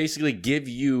basically give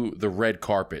you the red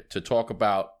carpet to talk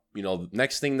about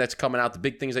next thing that's coming out, the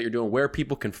big things that you're doing, where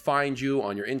people can find you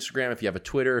on your Instagram, if you have a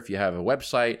Twitter, if you have a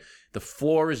website. The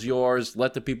floor is yours.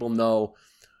 Let the people know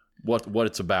what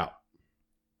it's about.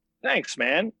 Thanks,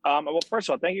 man. Well, first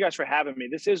of all, thank you guys for having me.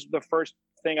 This is the first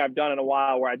thing I've done in a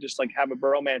while where I just like have a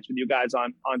bromance with you guys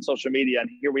on social media, and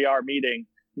here we are meeting.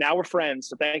 Now we're friends,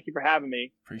 so thank you for having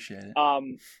me. Appreciate it.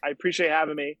 I appreciate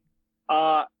having me.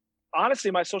 Honestly,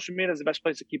 my social media is the best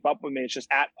place to keep up with me. It's just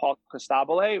at Paul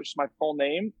Costabile, which is my full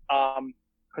name,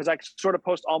 because I sort of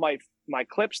post all my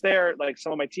clips there, like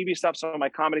some of my TV stuff, some of my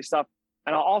comedy stuff.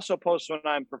 And I'll also post when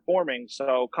I'm performing.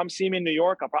 So come see me in New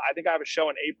York. I think I have a show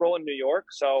in April in New York.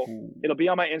 So it'll be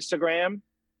on my Instagram.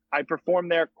 I perform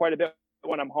there quite a bit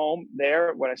when I'm home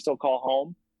there, what I still call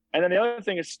home. And then the other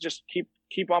thing is just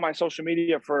keep on my social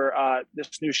media for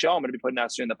this new show I'm going to be putting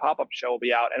out soon. The pop-up show will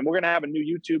be out. And we're going to have a new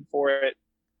YouTube for it,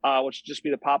 which will just be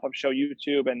the pop-up show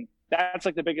YouTube. And that's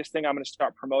like the biggest thing I'm going to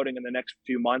start promoting in the next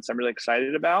few months. I'm really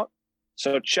excited about.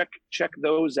 So check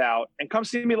those out and come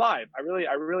see me live. I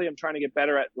really am trying to get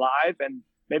better at live, and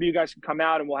maybe you guys can come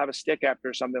out and we'll have a stick after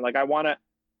or something. Like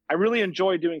I really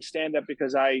enjoy doing stand-up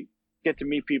because I get to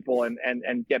meet people and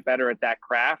get better at that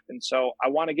craft. And so I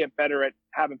want to get better at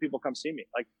having people come see me.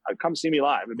 Like come see me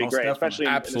live. It'd be Most great, definitely. especially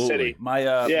in the city.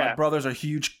 My brothers are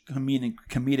huge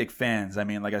comedic fans. I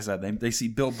mean, like I said, they see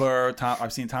Bill Burr,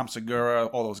 I've seen Tom Segura,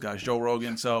 all those guys, Joe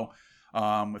Rogan. So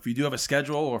if you do have a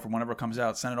schedule or if whenever it comes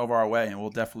out, send it over our way and we'll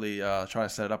definitely try to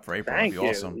set it up for April. Thank That'd be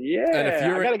you. awesome. Yeah. And if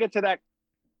I got to get to that.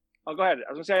 Oh, go ahead.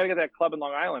 I was going to say, I got to get to that club in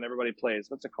Long Island everybody plays.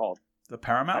 What's it called? The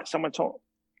Paramount? Someone told.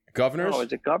 Governors? Oh,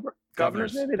 is it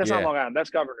Governors? Maybe that's not Long Island. That's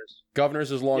Governors.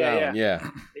 Governors is Long Island. Yeah.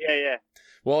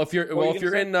 Well, if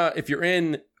you're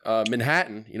in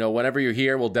Manhattan, whenever you're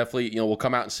here, we'll definitely, we'll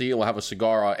come out and see you. We'll have a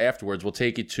cigar afterwards. We'll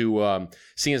take you to,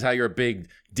 seeing as how you're a big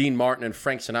Dean Martin and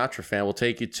Frank Sinatra fan, we'll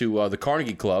take you to the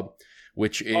Carnegie Club,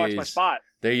 which is it's my spot.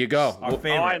 There you go. Our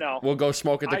favorite. Oh, I know. We'll go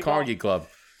smoke at the Carnegie Club.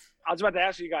 I was about to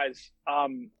ask you guys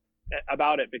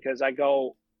about it because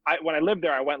when I lived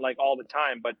there, I went like all the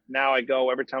time, but now I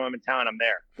go every time I'm in town, I'm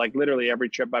there. Like literally every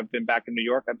trip I've been back in New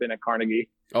York, I've been at Carnegie.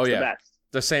 Oh, it's yeah. The best.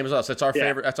 The same as us. That's our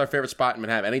favorite. That's our favorite spot in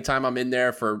Manhattan. Anytime I'm in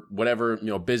there for whatever,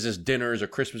 business dinners or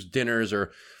Christmas dinners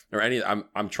or any, I'm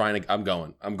going. I'm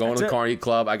going to the Carnegie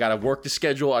Club. I got to work the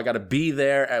schedule. I got to be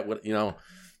there at what,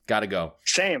 got to go.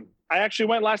 Same. I actually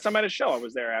went last time I had a show. I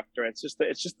was there after. It's just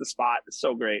the spot. It's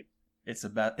so great. It's the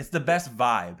best. It's the best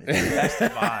vibe. It's the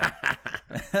best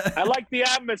vibe. I like the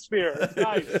atmosphere. It's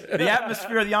nice. The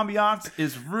atmosphere, the ambiance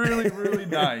is really, really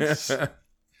nice.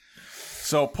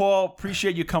 So, Paul,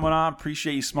 appreciate you coming on.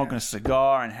 Appreciate you smoking a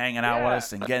cigar and hanging out with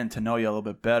us and getting to know you a little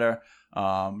bit better.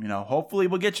 Hopefully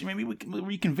we'll get you. Maybe we can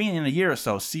reconvene in a year or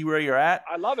so. See where you're at.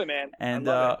 I love it, man. And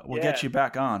we'll get you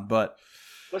back on. But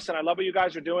listen, I love what you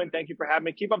guys are doing. Thank you for having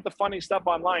me. Keep up the funny stuff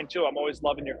online too. I'm always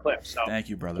loving your clips. So thank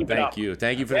you, brother. Thank you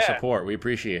for the support. We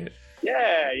appreciate it.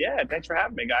 Yeah. Thanks for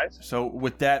having me, guys. So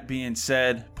with that being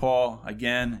said, Paul,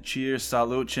 again, cheers,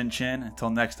 salute, chin chin.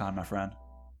 Until next time, my friend.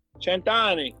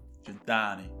 Centani.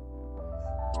 Centani.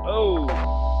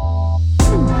 Oh.